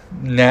of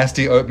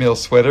nasty oatmeal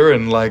sweater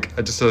and, like,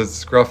 just a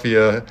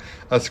scruffier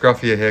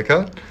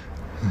haircut.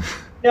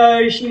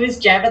 No, she was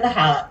Jabba the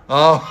Hutt.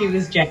 Oh. She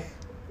was Jabba.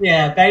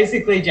 Yeah,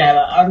 basically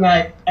Jabba. I'm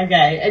like,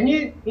 okay, and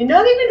you're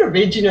not even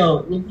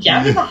original. You're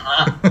Jabba the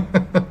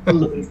Hutt.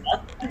 Loser.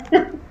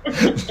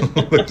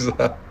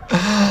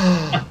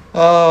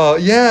 Oh,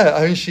 yeah.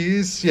 I mean,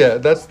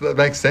 that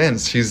makes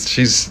sense.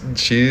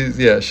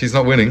 She's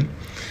not winning.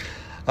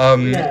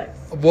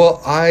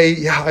 Well,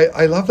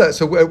 I love that.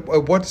 So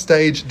at what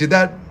stage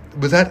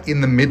was that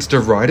in the midst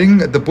of writing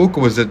the book,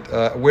 or was it,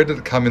 where did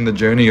it come in the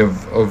journey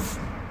of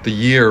the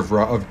year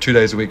of 2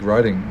 days a week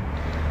writing?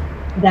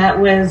 That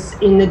was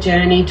in the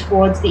journey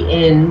towards the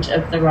end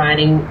of the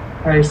writing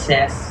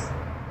process.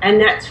 And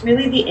that's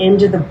really the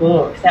end of the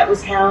book. That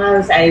was how I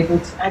was able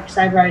to, because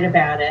I wrote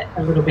about it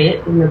a little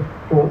bit in the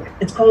book.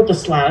 It's called The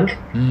Slug.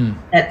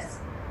 That's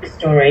the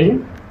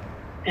story.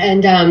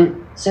 And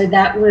so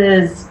that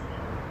was,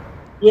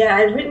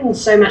 I'd written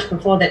so much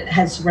before that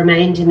has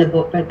remained in the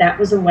book, but that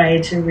was a way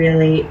to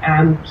really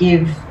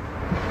give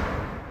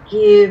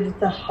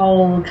the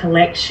whole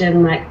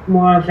collection, like,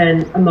 more of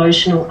an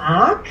emotional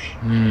arc.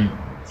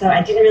 So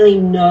I didn't really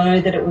know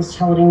that it was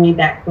holding me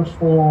back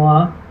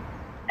before,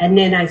 and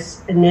then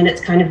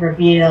it's kind of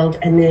revealed,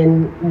 and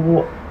then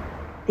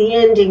the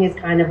ending is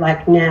kind of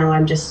like, now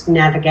I'm just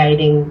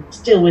navigating,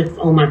 still with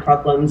all my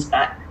problems,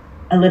 but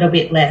a little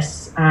bit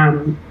less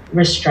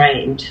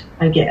restrained,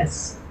 I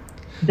guess,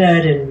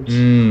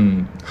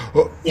 burdened.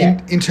 Well,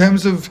 in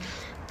terms of,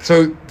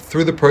 so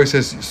through the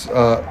process,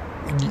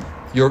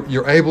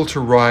 you're able to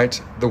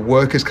write, the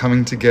work is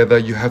coming together,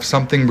 you have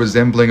something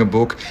resembling a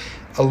book.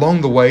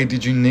 Along the way,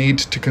 did you need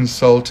to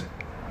consult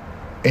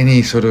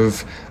any sort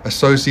of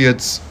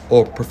associates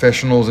or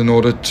professionals in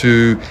order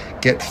to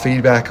get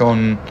feedback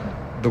on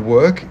the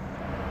work?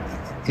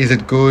 Is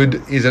it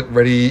good? Is it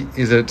ready?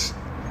 Is it,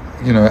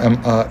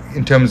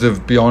 in terms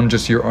of beyond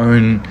just your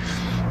own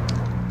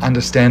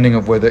understanding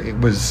of whether it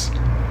was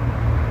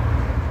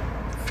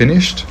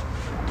finished?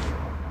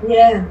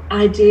 Yeah,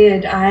 I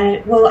did.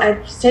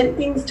 I've sent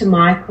things to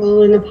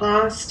Michael in the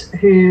past,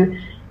 who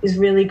is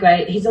really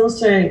great. He's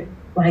also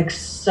like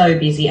so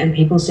busy, and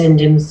people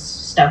send him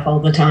stuff all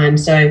the time.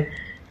 So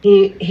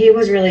he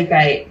was really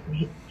great.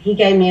 He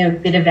gave me a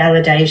bit of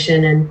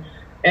validation, and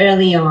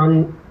early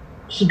on,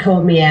 he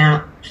called me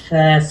out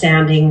for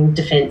sounding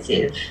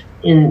defensive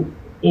in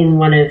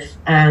one of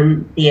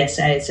the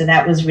essays. So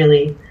that was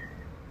really,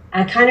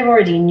 I kind of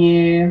already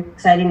knew,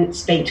 because I didn't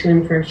speak to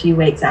him for a few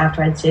weeks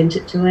after I'd sent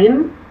it to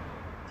him.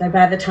 So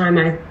by the time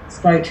I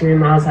spoke to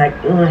him, I was like,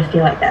 oh, I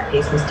feel like that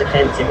piece was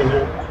defensive. And he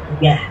was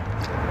like, yeah.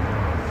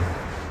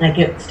 Like,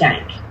 it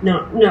stank.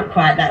 Not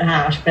quite that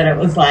harsh, but it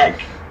was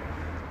like,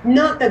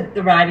 not that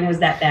the writing was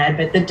that bad,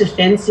 but the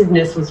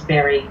defensiveness was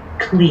very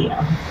clear.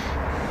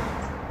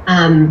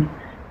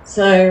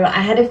 So I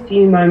had a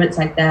few moments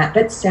like that.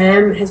 But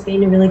Sam has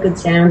been a really good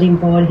sounding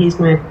board. He's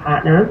my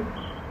partner.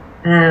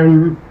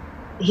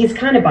 He's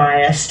kind of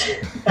biased,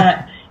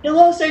 but he'll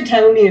also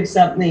tell me if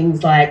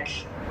something's like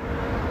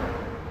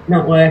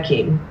not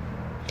working,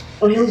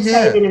 or he'll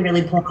say it in a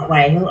really polite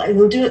way.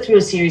 He'll do it through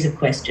a series of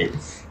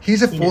questions. He's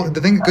the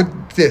thing good,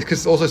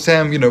 because also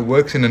Sam,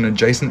 works in an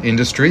adjacent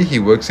industry. He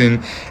works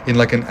in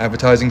like an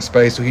advertising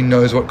space, so he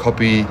knows what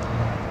copy,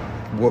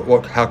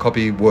 how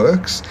copy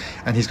works,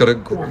 and he's got a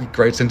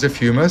great sense of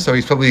humor. So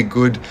he's probably a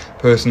good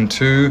person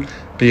to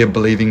be a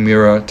believing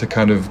mirror to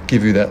kind of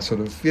give you that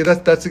sort of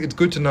that's it's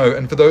good to know.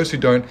 And for those who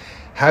don't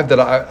have that,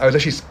 I was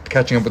actually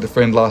catching up with a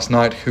friend last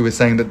night who was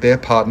saying that their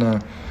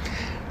partner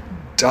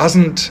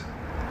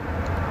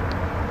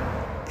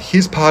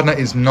his partner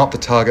is not the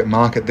target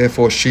market,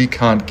 therefore she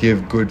can't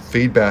give good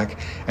feedback,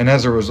 and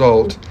as a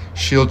result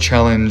she'll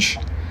challenge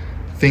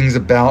things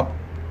about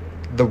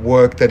the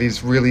work that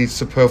is really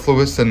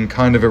superfluous and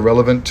kind of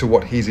irrelevant to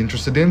what he's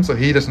interested in, so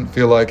he doesn't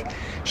feel like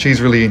she's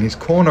really in his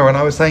corner. And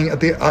I was saying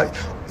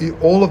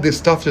all of this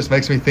stuff just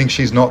makes me think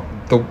she's not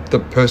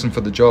the person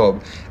for the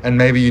job, and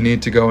maybe you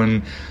need to go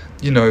and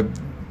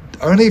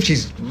only if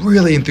she's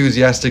really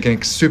enthusiastic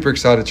and super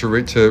excited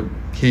to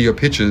hear your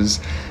pitches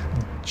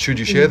should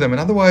you share them,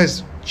 and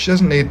otherwise she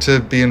doesn't need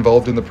to be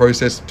involved in the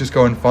process. Just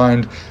go and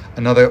find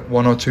another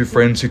one or two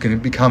friends who can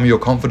become your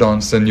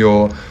confidants and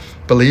your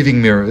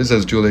believing mirrors,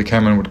 as Julia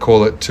Cameron would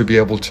call it, to be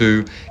able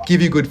to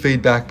give you good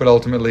feedback but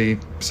ultimately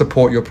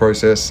support your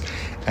process.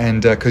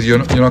 And because you're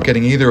not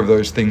getting either of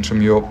those things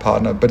from your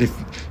partner, but if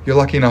you're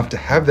lucky enough to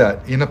have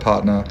that in a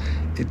partner,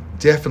 it's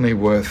definitely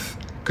worth,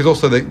 because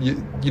also that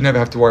you never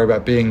have to worry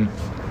about being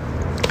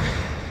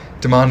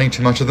demanding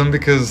too much of them,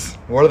 because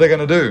what are they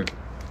going to do?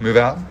 Move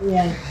out?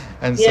 Yeah.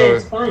 And so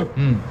it's fine.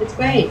 It's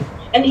great.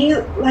 And he's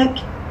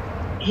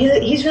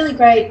really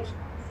great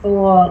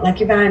for,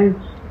 like, if I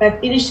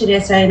finished an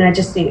essay and I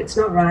just think it's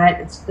not right,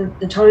 it's the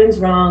tone's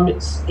wrong,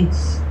 it's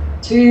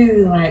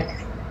too like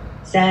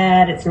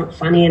sad, it's not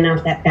funny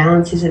enough, that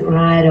balance isn't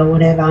right or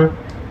whatever.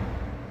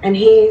 And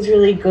he's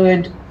really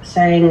good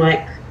saying,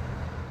 like,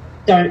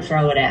 don't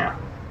throw it out.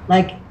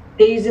 Like,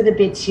 these are the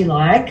bits you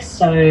like,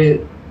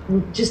 so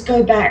just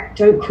go back,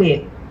 don't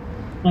quit.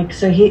 Like,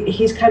 so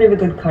he's kind of a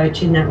good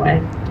coach in that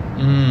way.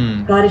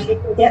 God, if you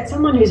can get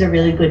someone who's a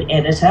really good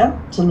editor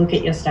to look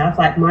at your stuff,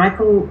 like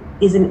Michael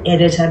is an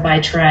editor by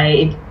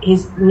trade.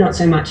 He's not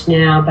so much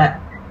now, but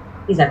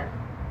he's a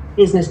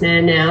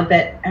businessman now,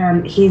 but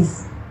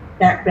his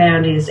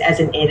background is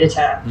as an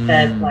editor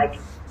for like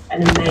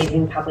an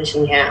amazing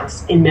publishing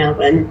house in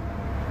Melbourne.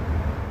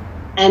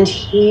 And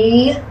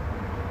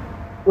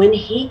when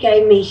he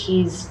gave me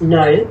his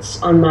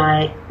notes on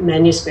my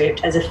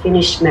manuscript as a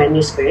finished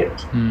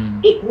manuscript,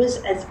 it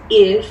was as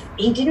if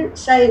he didn't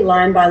say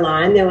line by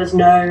line. There was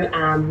no,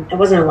 it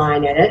wasn't a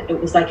line edit. It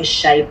was like a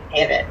shape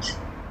edit.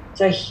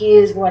 So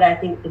here's what I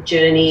think the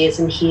journey is,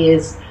 and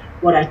here's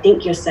what I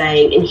think you're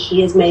saying, and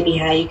here's maybe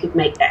how you could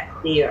make that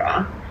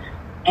clearer.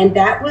 And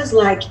that was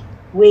like,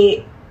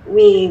 we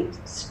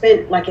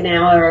spent like an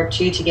hour or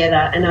two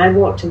together, and I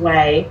walked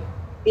away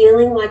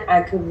feeling like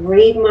I could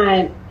read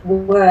my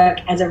work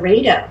as a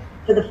reader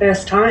for the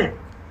first time,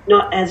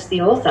 not as the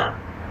author.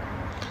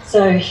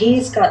 So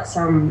he's got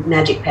some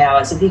magic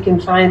powers. If you can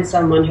find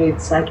someone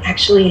who's like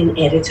actually an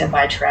editor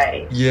by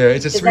trade, that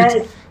is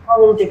a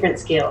whole different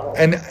skill.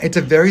 And it's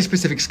a very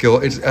specific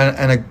skill. It's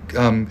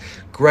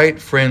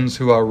great friends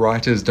who are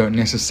writers don't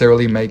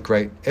necessarily make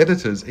great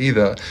editors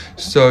either.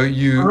 So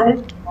I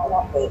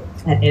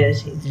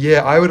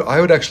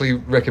would actually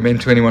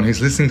recommend to anyone who's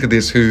listening to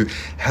this who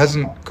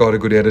hasn't got a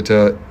good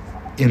editor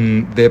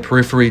in their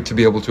periphery to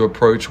be able to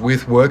approach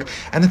with work.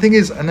 And the thing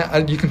is,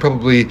 and you can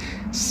probably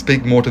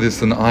speak more to this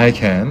than I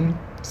can.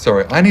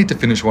 Sorry, I need to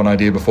finish one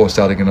idea before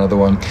starting another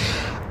one.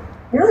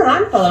 No,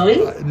 I'm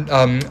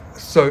following.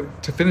 So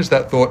to finish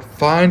that thought,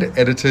 find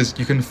editors.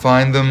 You can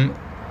find them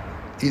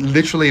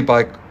literally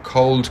by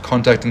cold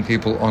contacting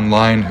people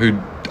online who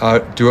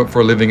do it for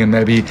a living, and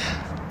maybe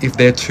if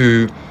they're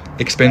too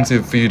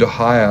expensive for you to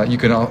hire, you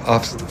can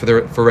ask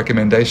for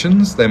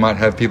recommendations. They might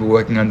have people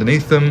working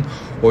underneath them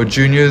or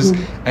juniors,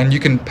 and you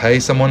can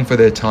pay someone for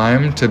their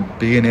time to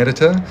be an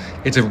editor.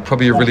 It's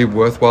probably a really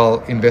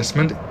worthwhile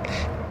investment.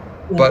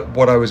 But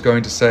what I was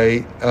going to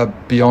say,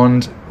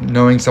 beyond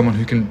knowing someone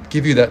who can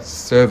give you that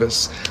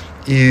service,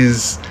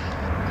 is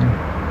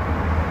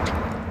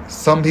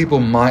some people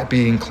might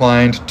be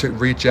inclined to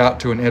reach out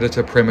to an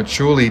editor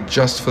prematurely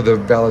just for the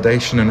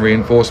validation and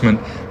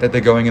reinforcement that they're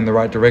going in the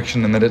right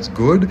direction and that it's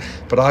good.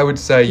 But I would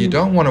say you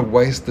don't want to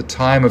waste the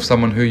time of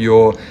someone who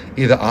you're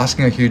either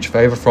asking a huge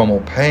favor from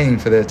or paying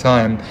for their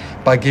time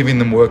by giving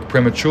them work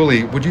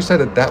prematurely. Would you say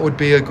that that would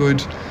be a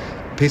good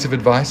piece of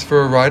advice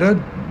for a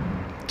writer,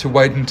 to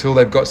wait until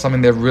they've got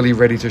something they're really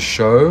ready to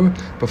show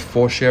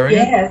before sharing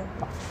it? Yes,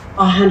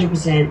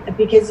 100%.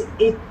 Because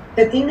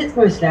the thing that's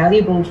most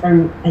valuable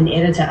from an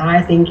editor,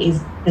 I think,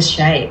 is the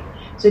shape.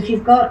 So if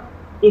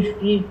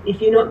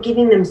you're not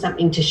giving them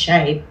something to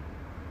shape,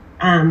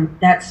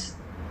 that's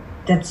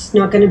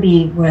not going to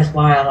be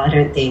worthwhile, I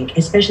don't think.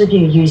 Especially if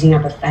you're using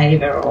up a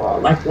favor or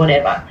like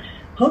whatever.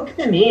 Hook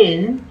them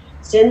in,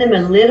 send them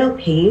a little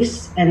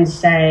piece, and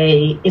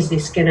say, "Is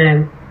this going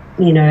to,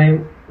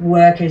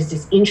 work? Is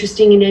this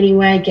interesting in any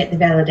way?" Get the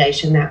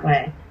validation that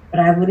way. But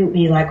I wouldn't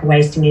be like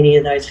wasting any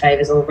of those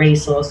favors or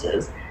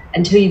resources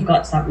until you've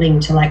got something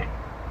to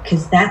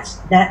because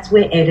that's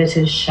where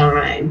editors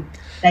shine.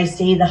 They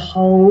see the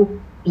whole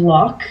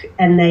block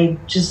and they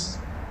just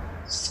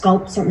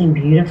sculpt something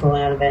beautiful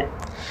out of it.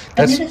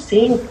 I've never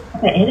seen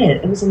an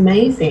edit. It was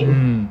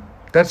amazing.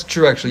 That's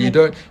true, actually.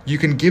 You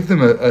can give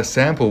them a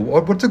sample.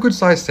 What's a good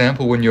size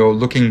sample when you're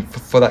looking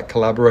for that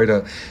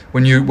collaborator?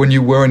 When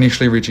you were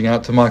initially reaching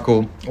out to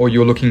Michael, or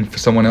you're looking for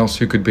someone else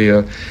who could be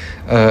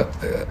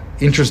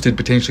interested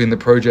potentially in the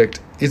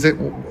project, is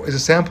a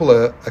sample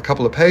a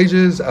couple of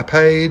pages, a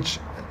page,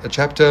 a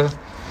chapter?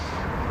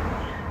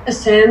 A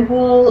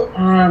sample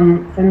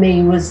for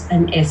me was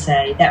an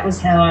essay. That was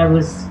how I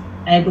was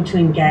able to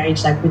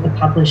engage with the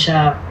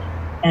publisher,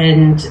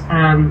 and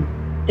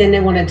then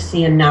they wanted to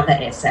see another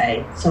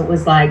essay. So it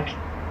was a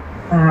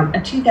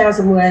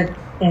 2,000 word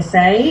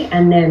essay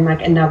and then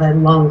another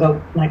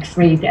longer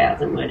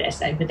 3,000 word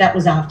essay. But that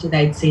was after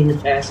they'd seen the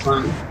first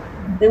one.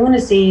 They want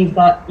to see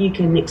you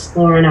can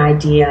explore an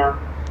idea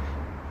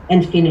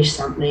and finish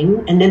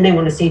something, and then they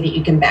want to see that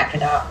you can back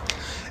it up.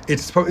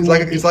 It's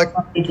like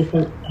a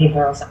different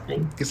paper or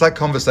something. It's like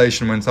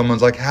conversation when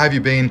someone's like, "How have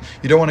you been?"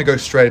 You don't want to go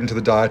straight into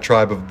the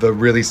diatribe of the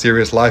really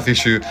serious life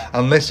issue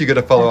unless you get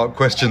a follow-up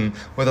question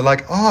where they're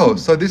like, "Oh,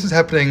 so this is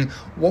happening.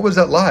 What was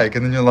that like?"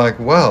 And then you're like,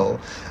 "Well,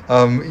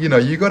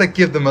 you got to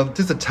give them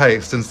just a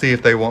taste and see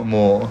if they want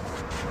more."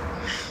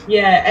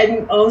 Yeah,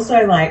 and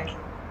also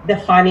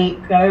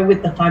go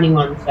with the funny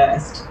one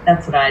first.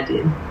 That's what I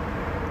did.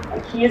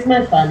 Here's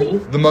my funny.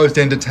 The most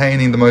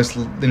entertaining, the most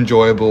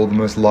enjoyable, the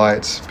most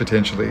light,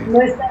 potentially.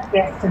 Most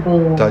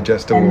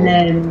digestible. And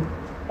then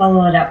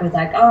follow it up with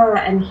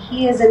and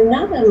here's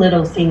another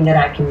little thing that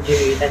I can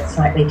do that's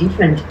slightly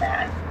different to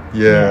that.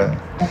 Yeah.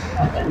 That's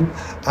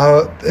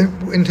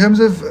happened. In terms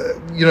of,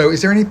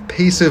 is there any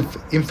piece of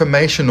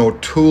information or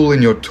tool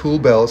in your tool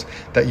belt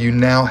that you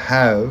now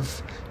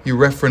have? You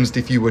referenced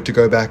if you were to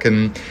go back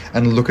and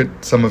look at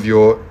some of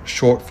your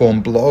short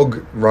form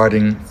blog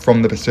writing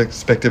from the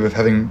perspective of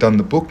having done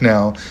the book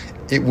now,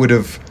 it would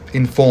have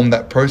informed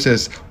that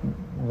process.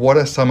 What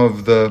are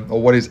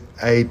what is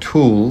a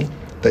tool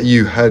that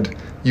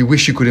you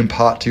wish you could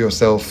impart to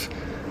yourself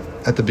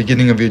at the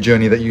beginning of your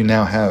journey that you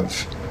now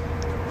have?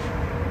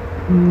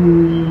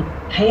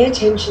 Pay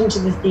attention to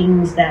the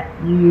things that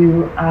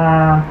you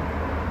are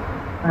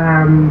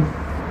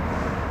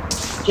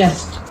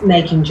just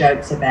making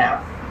jokes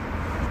about.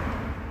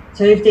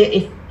 So if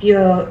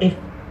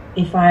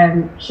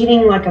I'm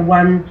hitting a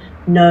one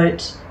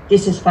note,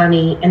 this is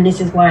funny and this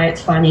is why it's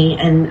funny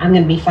and I'm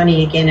going to be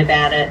funny again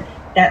about it,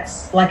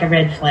 that's like a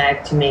red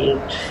flag to me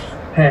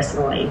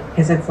personally,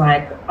 because it's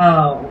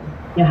oh,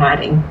 you're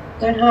hiding.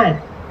 Don't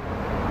hide.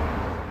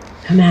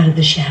 Come out of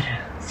the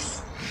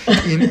shadows.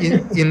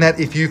 in that,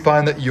 if you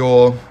find that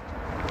you're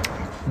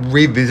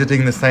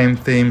revisiting the same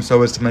theme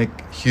so as to make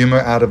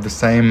humor out of the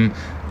same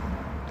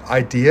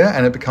idea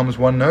and it becomes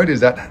one note, is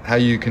that how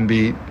you can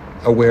be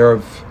aware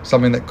of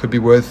something that could be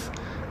worth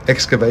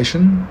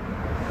excavation?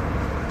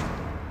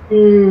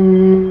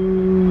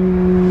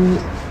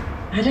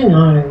 I don't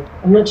know.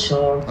 I'm not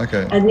sure.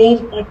 Okay. I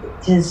need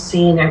to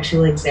see an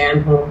actual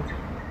example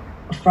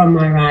from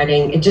my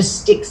writing. It just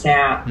sticks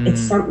out.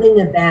 It's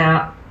something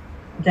about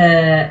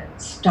the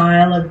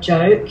style of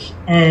joke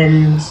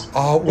and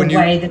the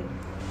way that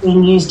it's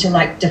being used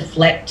to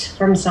deflect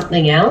from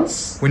something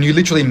else. When you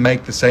literally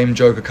make the same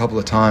joke a couple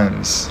of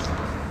times.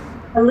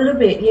 A little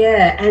bit,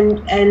 yeah.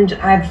 And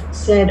I've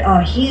said, oh,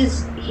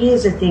 here's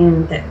a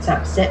thing that's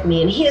upset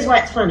me and here's why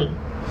it's funny.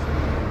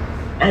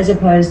 As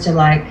opposed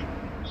to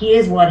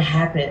here's what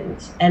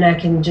happened. And I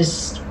can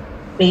just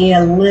be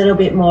a little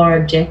bit more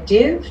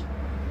objective,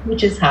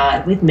 which is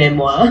hard with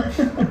memoir.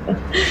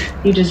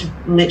 You just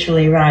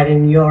literally write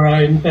in your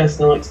own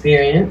personal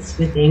experience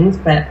with things.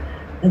 But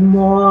the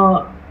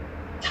more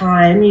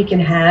time you can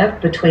have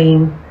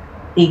between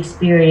the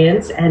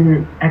experience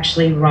and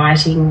actually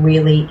writing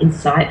really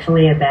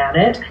insightfully about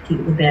it, I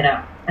think the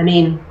better. I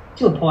mean,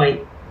 to a point,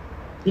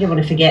 you don't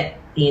want to forget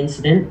the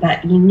incident,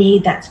 but you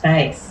need that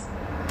space.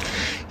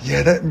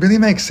 Yeah, that really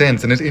makes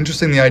sense, and it's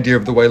interesting the idea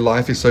of the way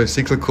life is so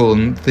cyclical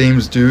and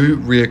themes do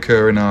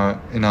reoccur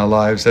in our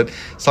lives. That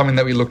something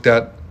that we looked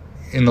at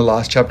in the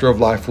last chapter of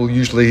life will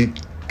usually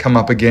come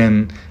up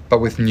again, but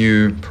with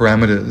new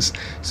parameters.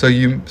 So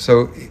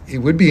it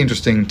would be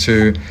interesting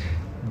to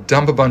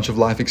dump a bunch of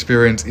life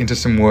experience into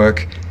some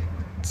work,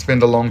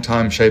 spend a long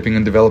time shaping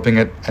and developing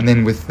it, and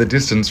then with the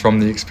distance from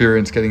the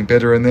experience getting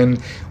better, and then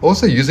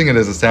also using it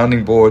as a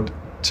sounding board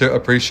to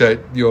appreciate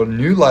your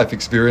new life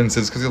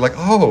experiences, because you're like,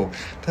 oh,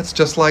 that's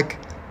just like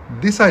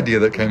this idea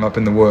that came up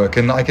in the work,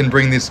 and I can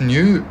bring this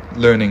new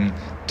learning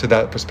to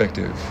that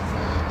perspective.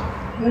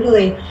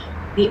 Totally.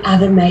 The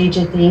other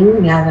major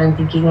thing, now that I'm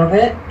thinking of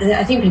it,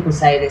 I think people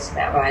say this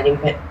about writing,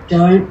 but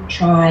don't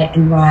try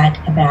and write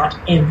about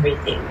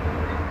everything.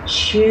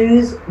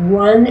 Choose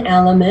one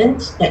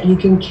element that you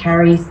can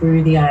carry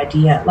through the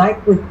idea,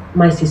 like with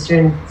my sister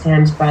and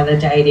Sam's brother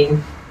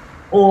dating,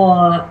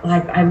 or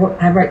like I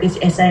wrote this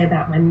essay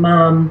about my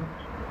mum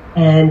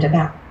and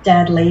about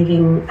dad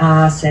leaving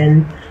us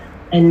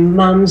and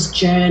mum's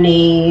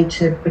journey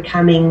to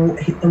becoming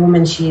the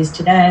woman she is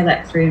today.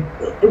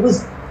 It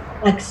was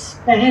like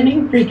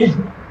spanning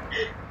freaking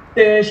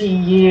 30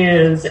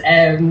 years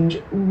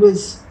and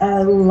was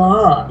a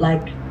lot.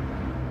 Like,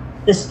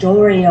 the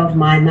story of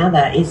my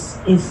mother is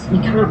you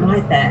can't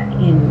write that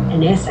in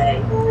an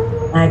essay.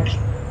 Like,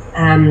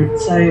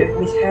 so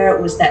with her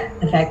it was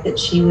the fact that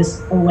she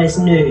was always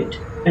nude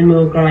when we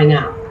were growing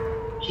up.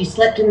 She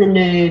slept in the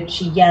nude,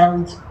 she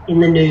yelled in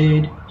the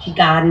nude, she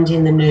gardened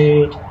in the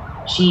nude,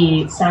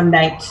 she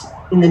sunbaked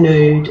in the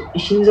nude.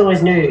 She was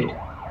always nude.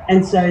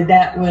 And so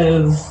that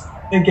was,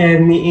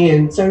 again, the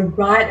end. So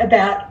write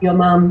about your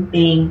mum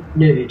being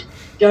nude.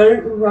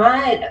 Don't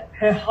write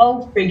her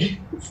whole freaking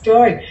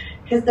story,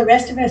 because the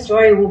rest of her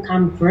story will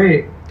come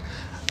through.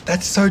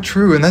 That's so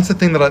true, and that's the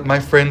thing that my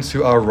friends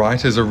who are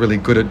writers are really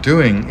good at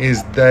doing,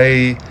 is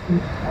they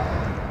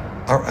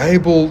are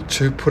able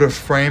to put a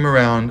frame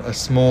around a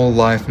small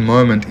life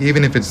moment,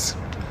 even if it's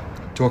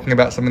talking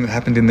about something that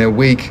happened in their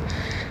week.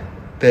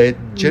 They're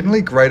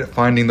generally great at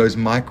finding those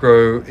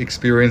micro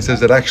experiences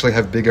that actually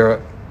have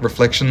bigger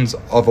reflections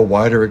of a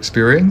wider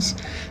experience.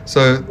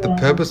 So the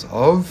purpose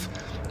of,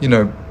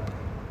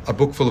 a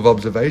book full of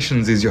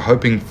observations is you're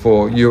hoping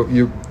for,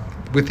 you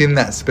within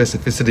that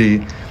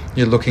specificity,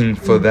 you're looking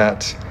for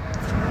that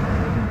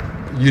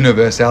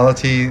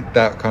universality,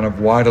 that kind of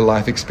wider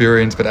life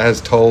experience, but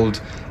as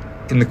told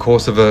in the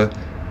course of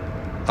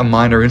a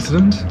minor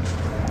incident.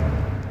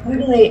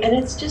 Totally, and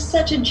it's just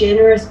such a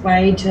generous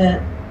way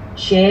to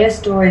share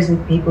stories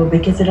with people,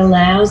 because it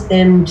allows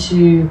them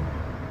to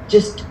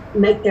just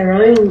make their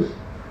own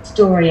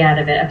story out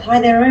of it, apply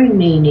their own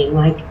meaning.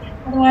 Like,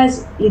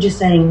 otherwise you're just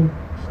saying,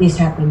 this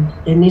happened,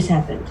 then this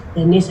happened,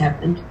 then this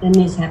happened, then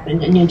this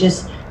happened, and you're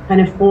just kind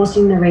of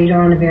forcing the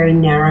reader on a very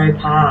narrow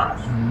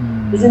path.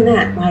 Isn't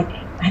that, like,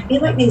 I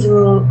feel like these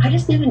are all, I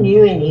just never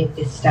knew any of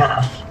this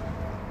stuff.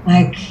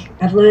 Like,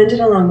 I've learned it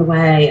along the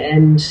way,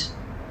 and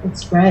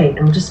it's great.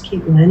 I'll just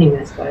keep learning,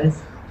 I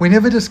suppose. We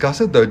never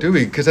discuss it though, do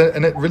we?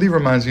 And it really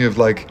reminds me of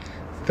like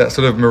that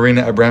sort of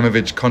Marina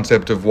Abramovich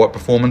concept of what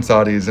performance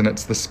art is, and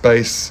it's the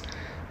space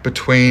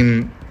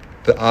between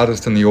the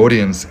artist and the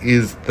audience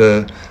is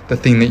the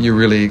thing that you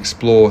really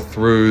explore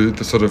through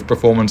the sort of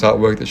performance art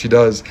work that she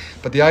does.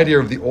 But the idea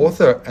of the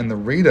author and the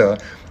reader,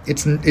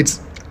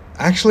 it's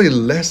actually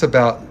less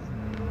about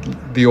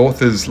the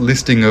author's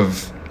listing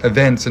of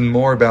events and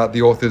more about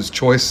the author's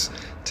choice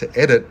to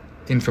edit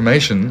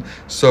information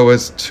so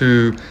as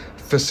to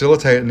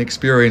facilitate an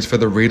experience for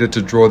the reader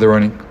to draw their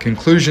own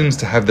conclusions,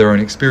 to have their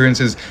own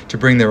experiences, to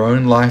bring their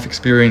own life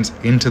experience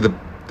into the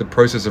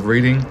process of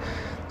reading.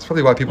 It's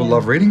probably why people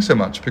love reading so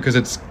much, because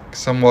it's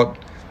somewhat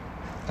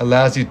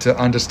allows you to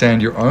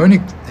understand your own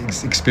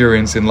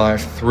experience in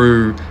life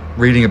through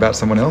reading about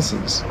someone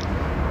else's.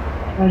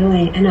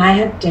 Totally, and I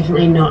have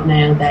definitely not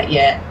nailed that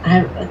yet.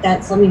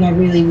 That's something I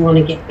really want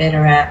to get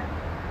better at.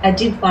 I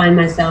did find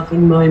myself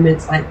in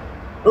moments like,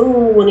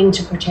 wanting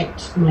to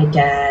protect my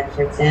dad,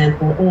 for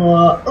example,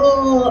 or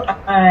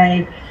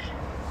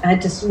I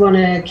just want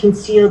to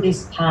conceal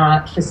this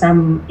part for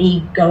some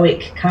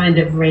egoic kind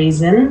of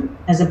reason,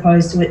 as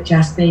opposed to it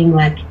just being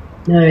like,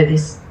 no,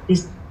 this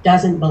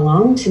doesn't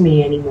belong to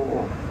me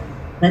anymore.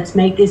 Let's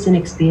make this an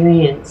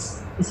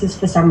experience. This is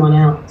for someone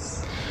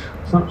else.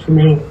 It's not for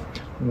me.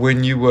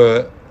 When you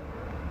were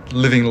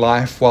living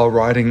life while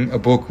writing a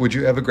book, would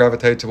you ever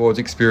gravitate towards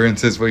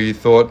experiences where you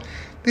thought,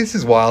 this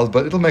is wild,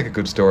 but it'll make a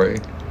good story?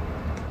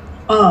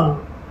 Oh,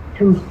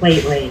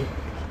 completely.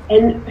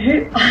 And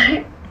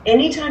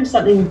anytime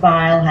something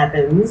vile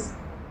happens,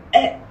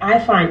 I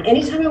find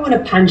anytime I want to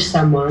punch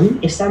someone,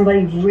 if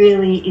somebody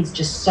really is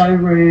just so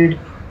rude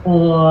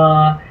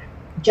or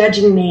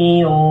judging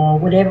me or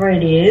whatever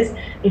it is,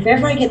 if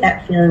ever I get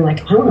that feeling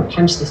like I want to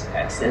punch this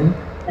person,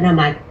 and I'm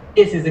like,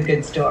 this is a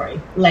good story,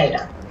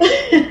 later.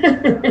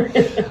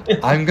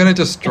 I'm going to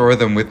destroy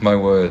them with my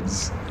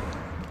words.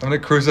 I'm going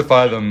to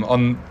crucify them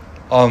on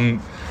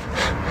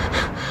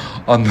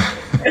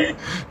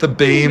the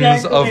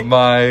beams of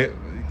my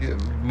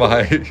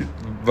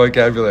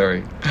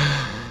vocabulary.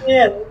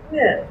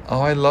 Yeah.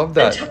 Oh, I love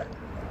that.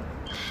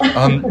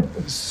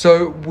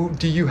 So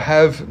do you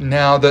have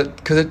now that,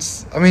 because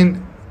it's, I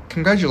mean,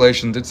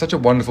 congratulations, it's such a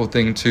wonderful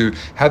thing to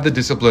have the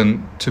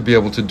discipline to be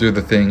able to do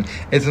the thing.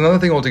 It's another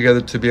thing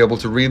altogether to be able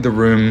to read the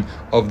room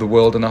of the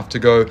world enough to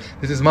go,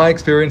 this is my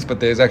experience, but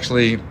there's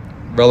actually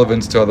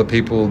relevance to other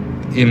people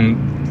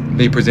in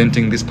me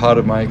presenting this part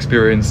of my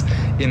experience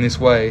in this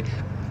way,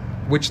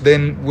 which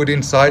then would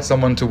incite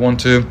someone to want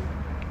to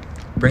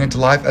bring it to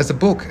life as a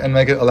book and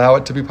allow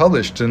it to be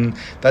published, and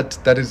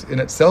that is in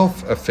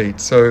itself a feat.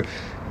 So,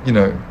 you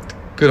know,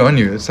 good on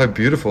you. It's so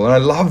beautiful, and I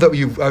love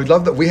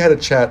that we had a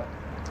chat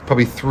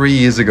probably 3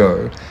 years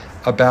ago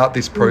about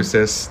this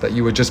process that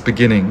you were just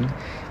beginning.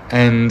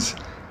 And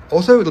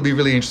also it'll be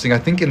really interesting, I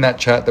think, in that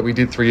chat that we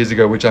did 3 years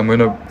ago, which I'm going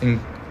to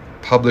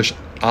publish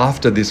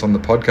after this on the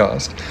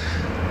podcast,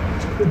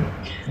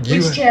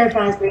 which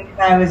terrifies me, because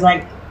I was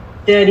like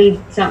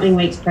 30-something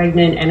weeks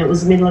pregnant, and it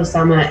was the middle of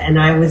summer, and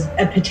I was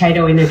a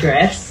potato in a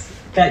dress.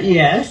 But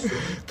yes.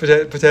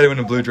 Potato in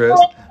a blue dress.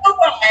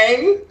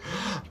 Okay.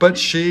 But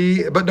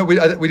no,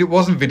 it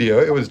wasn't video.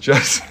 It was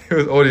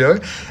audio,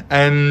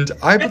 and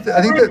I think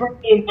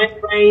that my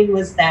brain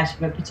was that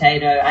of a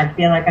potato. I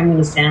feel like I'm going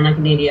to sound like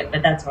an idiot,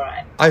 but that's all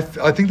right. I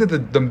think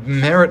that the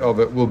merit of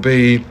it will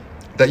be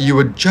that you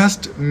were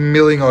just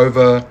milling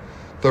over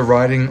the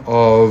writing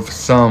of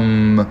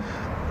some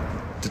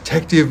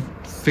detective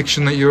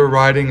fiction that you were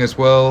writing as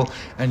well,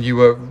 and you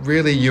were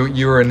really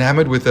you were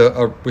enamored with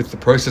the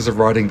process of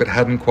writing, but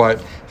hadn't quite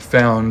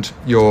found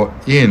your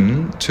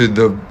in to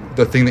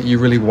the thing that you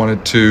really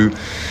wanted to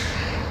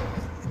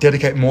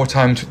dedicate more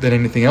time to than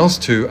anything else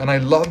to. And I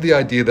love the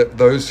idea that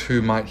those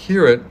who might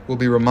hear it will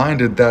be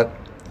reminded that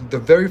the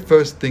very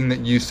first thing that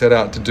you set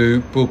out to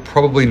do will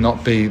probably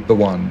not be the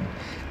one,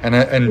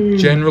 and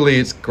generally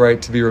it's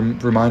great to be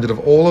reminded of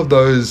all of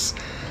those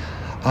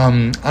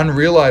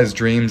unrealized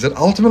dreams that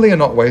ultimately are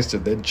not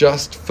wasted. They're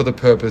just for the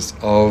purpose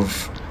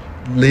of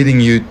leading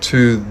you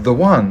to the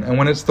one. And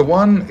when it's the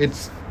one,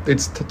 it's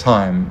the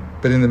time.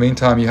 But in the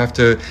meantime,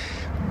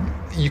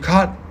 you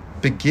can't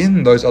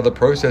begin those other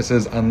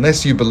processes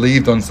unless you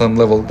believed on some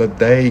level that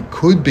they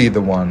could be the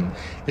one.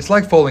 It's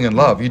like falling in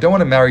love. You don't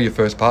want to marry your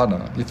first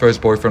partner, your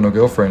first boyfriend or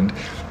girlfriend,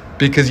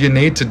 because you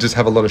need to just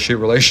have a lot of shit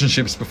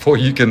relationships before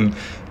you can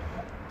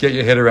get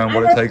your head around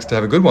what it takes to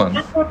have a good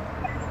one.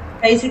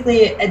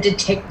 Basically a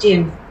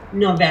detective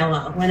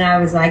novella. When I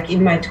was like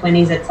in my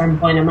 20s at some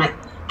point, I'm like,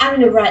 I'm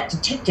going to write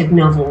detective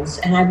novels.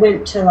 And I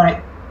went to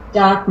like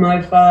Dark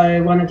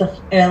Mofo, one of the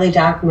early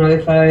Dark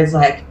Mofos,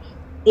 like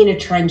in a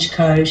trench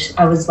coat.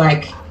 I was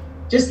like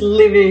just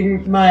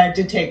living my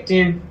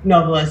detective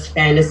novelist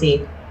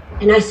fantasy.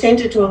 And I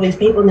sent it to all these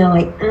people, and they're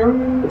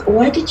like,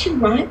 why did you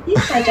write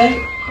this? I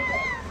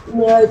don't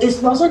know.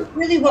 This wasn't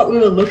really what we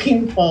were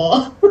looking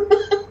for.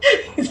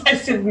 Because I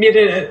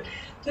submitted it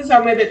to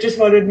somewhere that just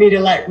wanted me to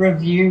like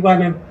review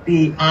one of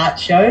the art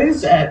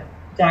shows at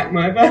Dark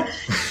Mofo.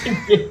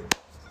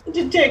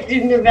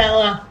 Detective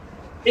novella,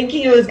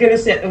 thinking it was going to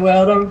set the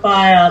world on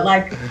fire,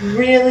 like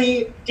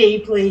really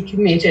deeply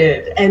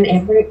committed. And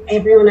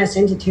everyone I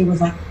sent it to was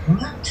like,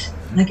 what?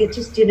 Like it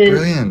just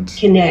didn't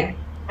connect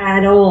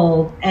at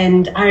all.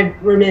 And I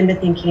remember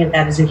thinking of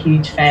that as a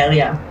huge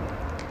failure.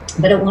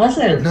 But it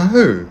wasn't.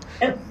 No.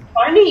 It's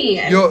funny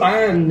and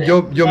fun.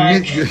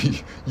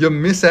 Your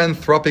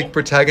misanthropic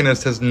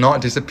protagonist has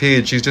not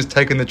disappeared. She's just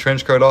taken the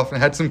trench coat off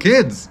and had some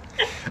kids.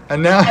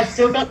 And now I've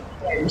still got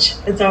the trench.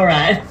 It's all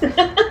right.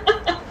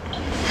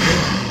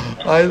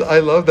 I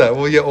love that.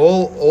 Well, yeah,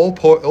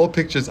 all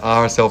pictures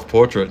are a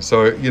self-portrait.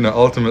 So, you know,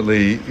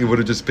 ultimately it would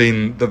have just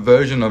been the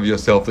version of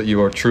yourself that you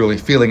are truly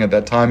feeling at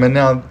that time. And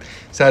now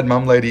Sad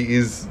Mum Lady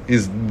is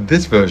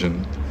this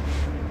version.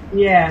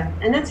 Yeah,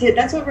 and that's it.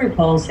 That's what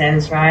RuPaul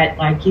says, right?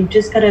 Like, you've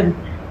just got to...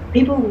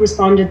 People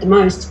responded the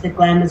most to the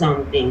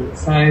Glamazon thing,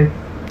 so...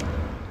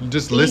 You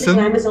just listen?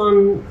 The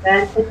Glamazon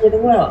version of the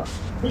world.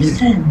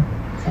 Listen.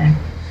 Yeah.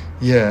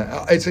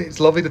 Yeah, it's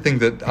lovely to think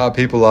that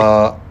people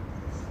are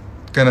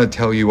going to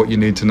tell you what you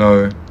need to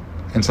know,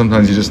 and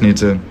sometimes you just need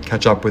to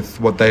catch up with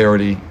what they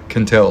already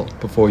can tell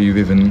before you've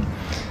even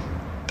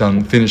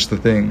finished the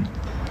thing.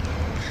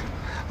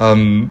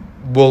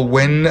 Well,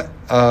 when...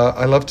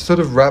 I love to sort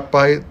of wrap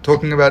by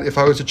talking about, if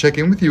I was to check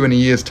in with you in a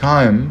year's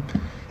time,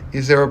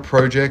 is there a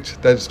project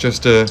that's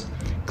just a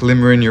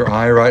glimmer in your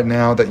eye right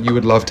now that you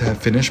would love to have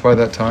finished by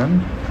that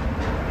time?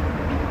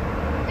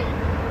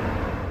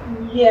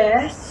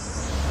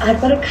 Yes, I've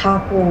got a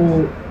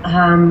couple.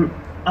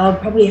 I'll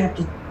probably have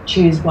to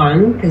choose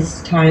one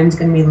because time's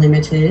going to be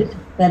limited.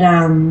 But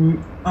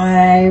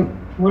I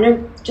want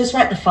to just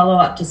write the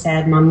follow-up to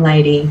Sad Mum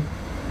Lady.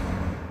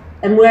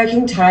 And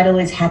working title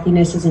is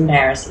Happiness is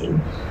Embarrassing.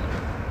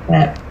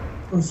 But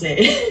we'll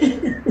see.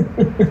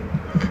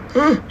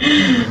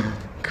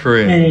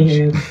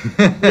 Cringe.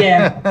 Anywho,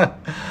 yeah.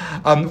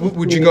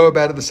 Would you go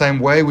about it the same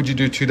way? Would you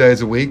do 2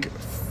 days a week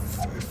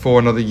for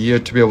another year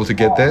to be able to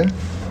get there?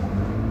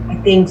 I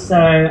think so.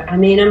 I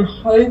mean, I'm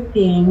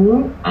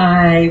hoping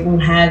I will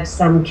have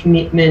some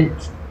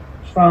commitment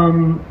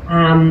from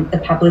the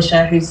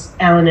publisher, who's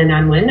Allen and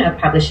Unwin, are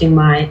publishing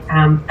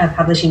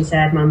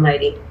Sad Mum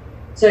Lady.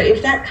 So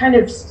if that kind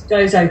of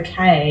goes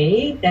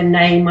okay, then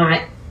they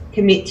might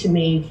commit to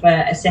me for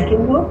a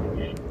second book,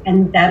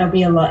 and that'll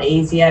be a lot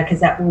easier because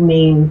that will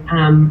mean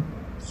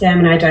Sam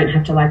and I don't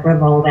have to like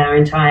revolve our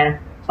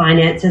entire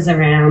finances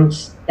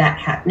around that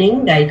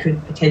happening. They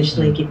could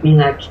potentially give me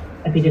like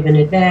a bit of an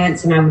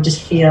advance, and I would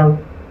just feel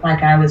like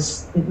it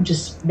would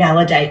just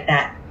validate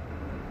that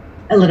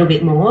a little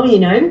bit more, you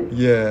know?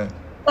 Yeah.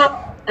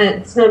 But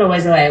it's not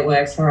always the way it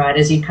works for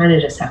writers. You kind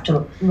of just have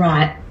to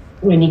write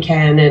when you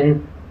can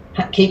and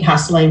keep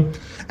hustling.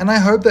 And I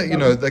hope that, you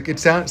know, like it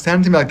sounds to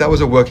me like that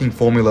was a working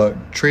formula,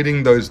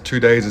 treating those 2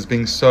 days as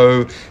being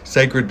so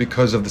sacred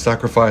because of the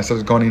sacrifice that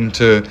has gone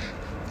into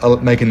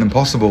making them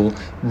possible,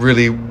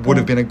 really would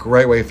have been a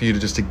great way for you to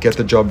just to get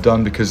the job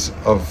done because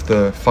of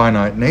the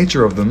finite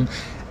nature of them.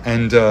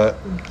 And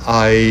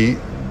I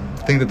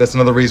think that that's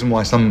another reason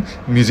why some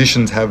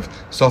musicians have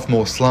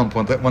sophomore slump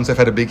once they've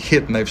had a big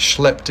hit and they've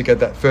schlepped to get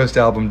that first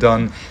album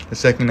done. The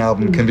second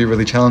album can be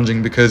really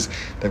challenging because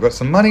they've got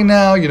some money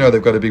now, you know,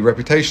 they've got a big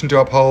reputation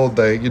to uphold.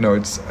 They, you know,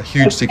 it's a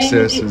huge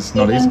success. It's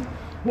not easy.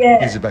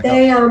 Yeah, easy back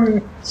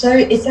up. So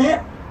is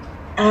that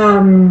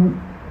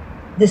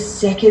the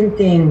second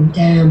thing?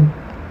 Damn,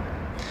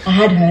 I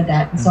had heard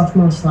that,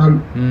 sophomore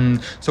slump.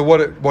 So what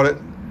it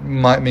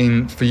might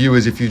mean for you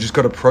is if you just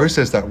got a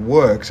process that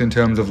works in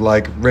terms of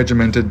like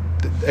regimented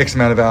X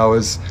amount of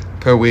hours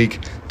per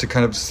week to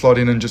kind of slot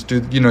in and just do,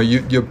 you know,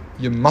 your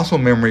muscle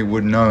memory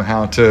would know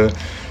how to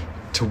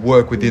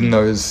work within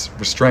those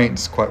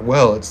restraints quite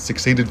well. It's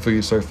succeeded for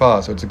you so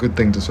far, so it's a good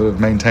thing to sort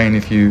of maintain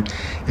if you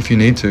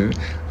need to.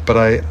 But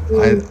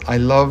I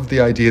love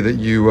the idea that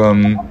you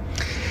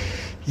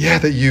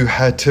that you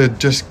had to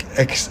just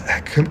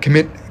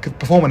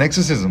perform an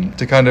exorcism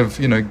to kind of,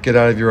 you know, get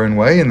out of your own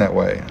way in that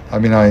way. I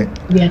mean, it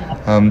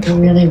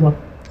really was.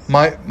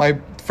 My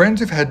friends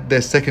who've had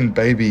their second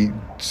baby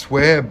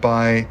swear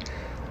by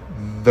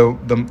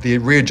the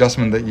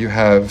readjustment that you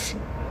have.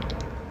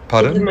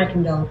 Pardon? Give them my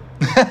condolences.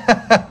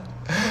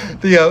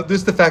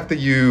 Just the fact that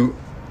you,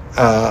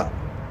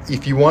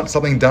 if you want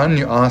something done,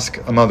 you ask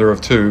a mother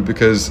of two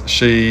because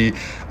she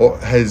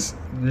has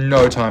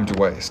no time to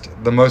waste.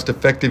 The most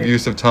effective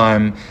use of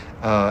time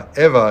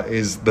ever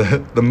is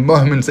the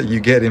moments that you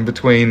get in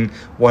between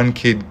one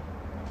kid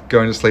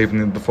going to sleep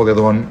and then before the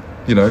other one,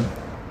 you know,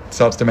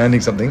 starts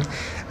demanding something.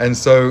 And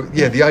so,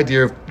 yeah, the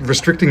idea of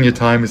restricting your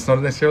time is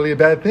not necessarily a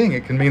bad thing.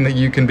 It can mean that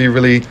you can be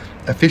really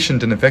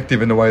efficient and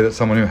effective in a way that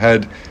someone who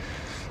had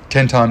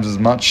 10 times as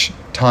much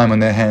time on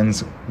their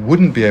hands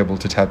wouldn't be able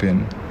to tap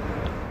in.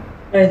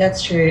 No,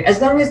 that's true.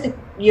 As long as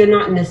you're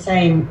not in the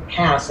same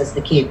house as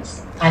the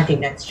kids, I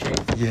think that's true.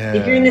 Yeah.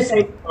 If you're in the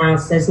same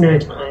house, there's no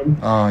time.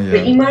 Oh, yeah.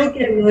 But you might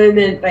get a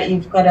moment, but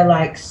you've got to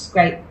like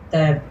scrape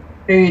the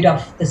food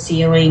off the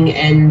ceiling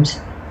and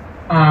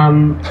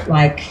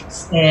like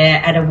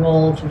stare at a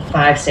wall for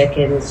 5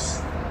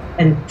 seconds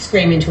and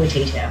scream into a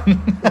tea towel.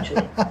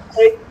 Literally.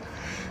 So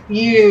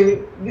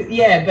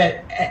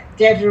but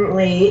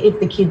definitely if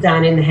the kids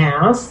aren't in the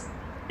house,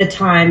 the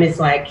time is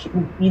like,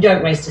 you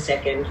don't waste a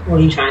second, or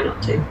you try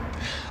not to.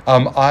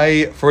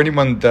 For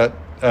anyone that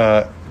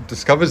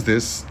discovers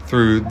this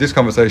through this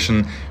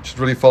conversation, should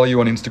really follow you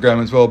on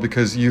Instagram as well,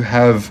 because you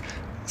have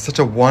such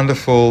a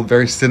wonderful,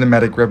 very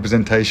cinematic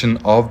representation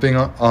of being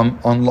on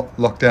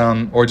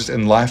lockdown or just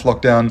in life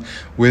lockdown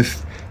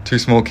with 2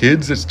 small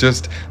kids. It's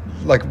just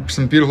like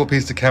some beautiful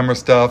piece of camera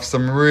stuff,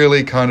 some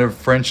really kind of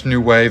French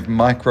New Wave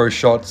micro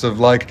shots of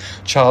like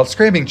child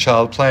screaming,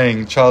 child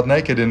playing, child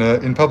naked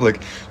in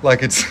public.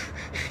 Like it's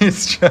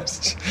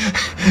just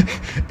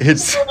you're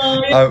so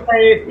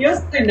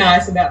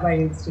nice about my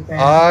Instagram.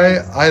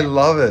 I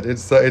love it.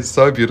 It's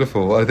so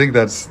beautiful. I think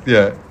it's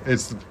the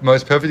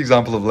most perfect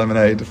example of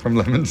lemonade from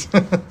lemons.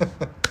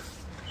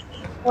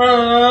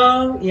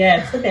 Oh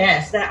yeah, it's the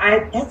best.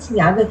 That's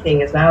the other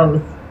thing as well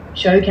with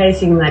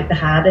showcasing like the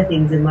harder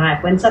things in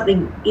life. When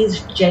something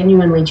is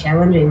genuinely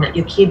challenging, like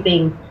your kid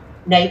being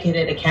naked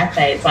at a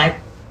cafe, it's like,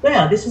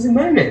 wow, this is a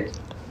moment.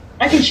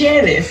 I can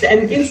share this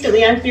and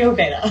instantly I feel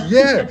better.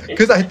 Yeah,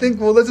 because I think,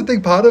 well, that's the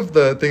thing. Part of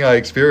the thing I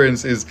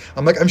experience is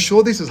I'm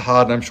sure this is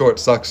hard and I'm sure it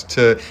sucks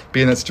to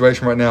be in that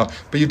situation right now,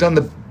 but you've done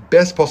the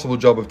best possible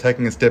job of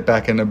taking a step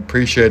back and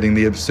appreciating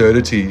the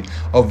absurdity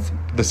of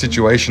the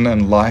situation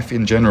and life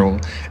in general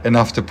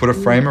enough to put a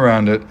frame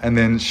around it and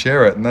then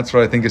share it. And that's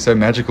what I think is so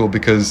magical,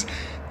 because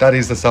that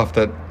is the stuff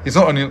that it's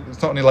not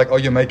only like, oh,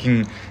 you're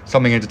making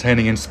something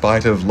entertaining in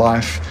spite of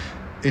life.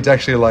 It's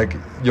actually like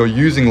you're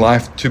using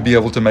life to be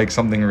able to make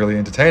something really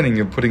entertaining.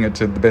 You're putting it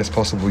to the best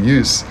possible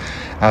use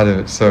out of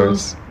it. So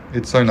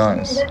it's so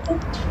nice. That's a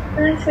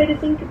nice way to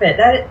think of it.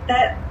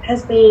 That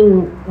has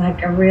been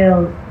like a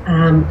real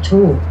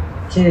tool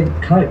to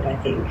cope, I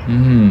think.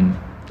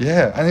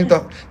 Yeah, I think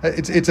that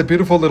it's a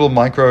beautiful little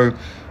micro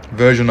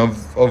version of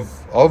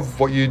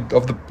what you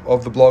of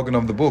the blog and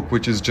of the book,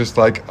 which is just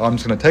like, I'm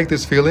just going to take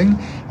this feeling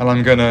and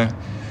I'm going to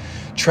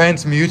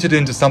transmute it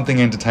into something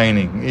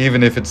entertaining,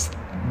 even if it's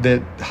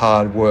that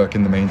hard work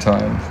in the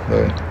meantime.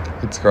 So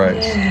It's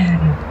great.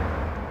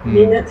 Yeah. I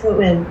mean, that's what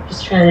we're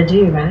just trying to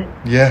do, right?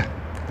 Yeah,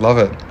 love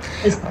it.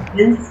 As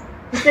friends,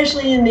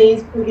 especially in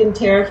these friggin'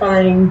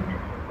 terrifying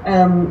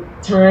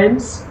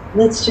times.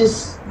 Let's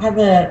just have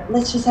a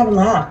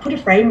laugh. Put a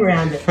frame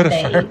around it. Put a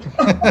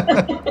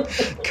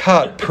frame.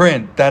 Cut,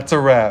 print. That's a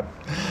wrap.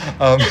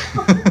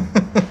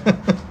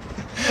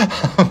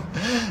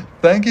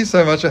 Thank you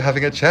so much for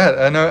having a chat.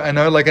 I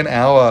know like an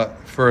hour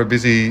for a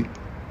busy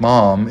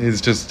mom is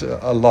just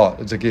a lot.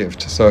 It's a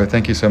gift. So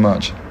thank you so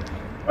much.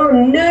 Oh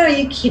no, are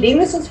you kidding?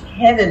 This is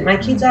heaven. My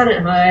kids aren't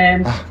at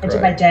home. I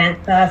did my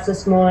dance class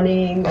this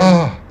morning.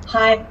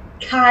 Hi,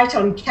 kite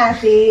on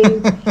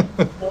caffeine.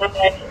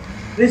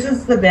 This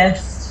is the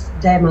best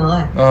day of my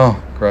life.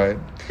 Oh, great.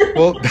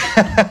 Well,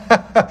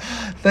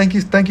 thank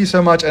you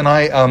so much. And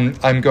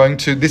I'm going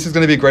to. This is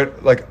going to be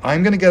great. Like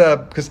I'm going to get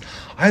up because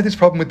I had this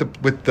problem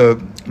with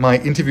my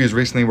interviews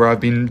recently, where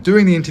I've been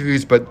doing the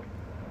interviews, but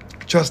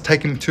just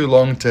taking too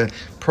long to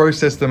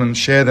process them and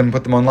share them,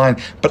 put them online.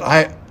 But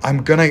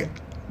I'm going to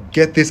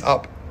get this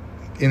up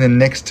in the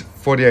next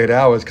 48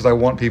 hours because I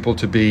want people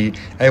to be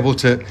able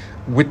to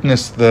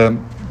witness the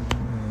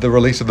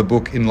release of the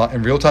book in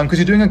real time, because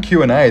you're doing a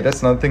Q&A.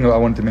 That's another thing I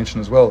wanted to mention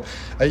as well.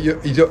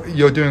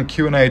 You're doing a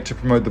Q&A to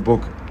promote the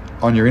book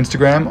on your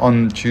Instagram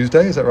on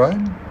Tuesday, is that right?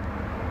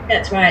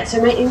 That's right.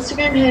 So my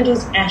Instagram handle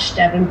is Ashe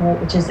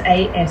Davenport, which is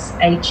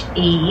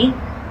ASHE,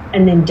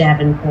 and then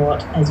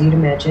Davenport, as you'd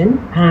imagine.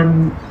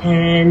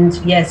 And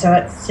yeah, so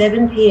at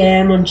 7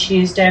 p.m. on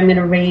Tuesday, I'm going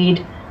to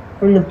read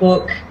from the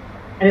book,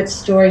 and it's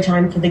story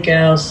time for the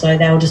girls, so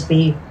they'll just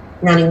be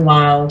running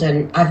wild,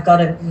 and I've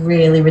got a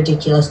really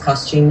ridiculous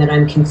costume that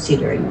I'm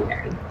considering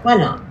wearing. Why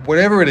not?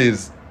 Whatever it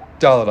is,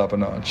 dial it up a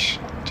notch.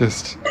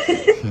 Just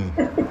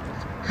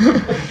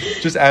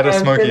just add a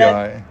smoky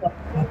eye.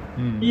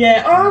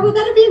 Yeah. Oh, well,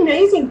 that'd be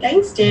amazing.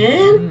 Thanks,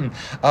 Dan.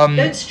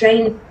 Don't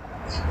strain.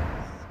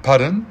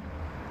 Pardon?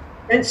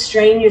 Don't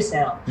strain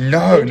yourself.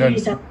 No. I've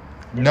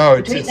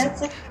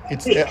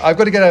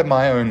got to get out of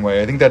my own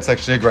way. I think that's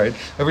actually great.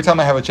 Every time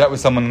I have a chat with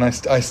someone, and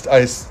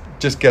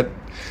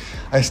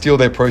I steal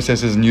their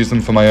processes and use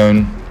them for my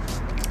own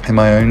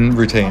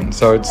routine.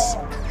 So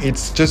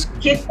it's just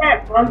get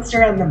that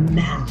monster on the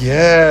map.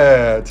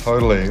 Yeah,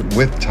 totally,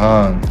 with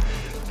tongue.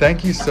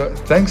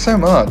 Thanks so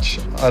much.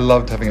 I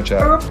loved having a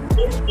chat. Oh,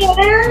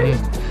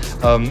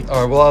 thanks, all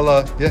right, well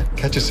I'll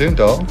catch you soon,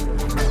 doll.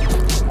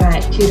 All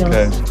right, toodles.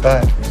 Okay,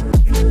 bye.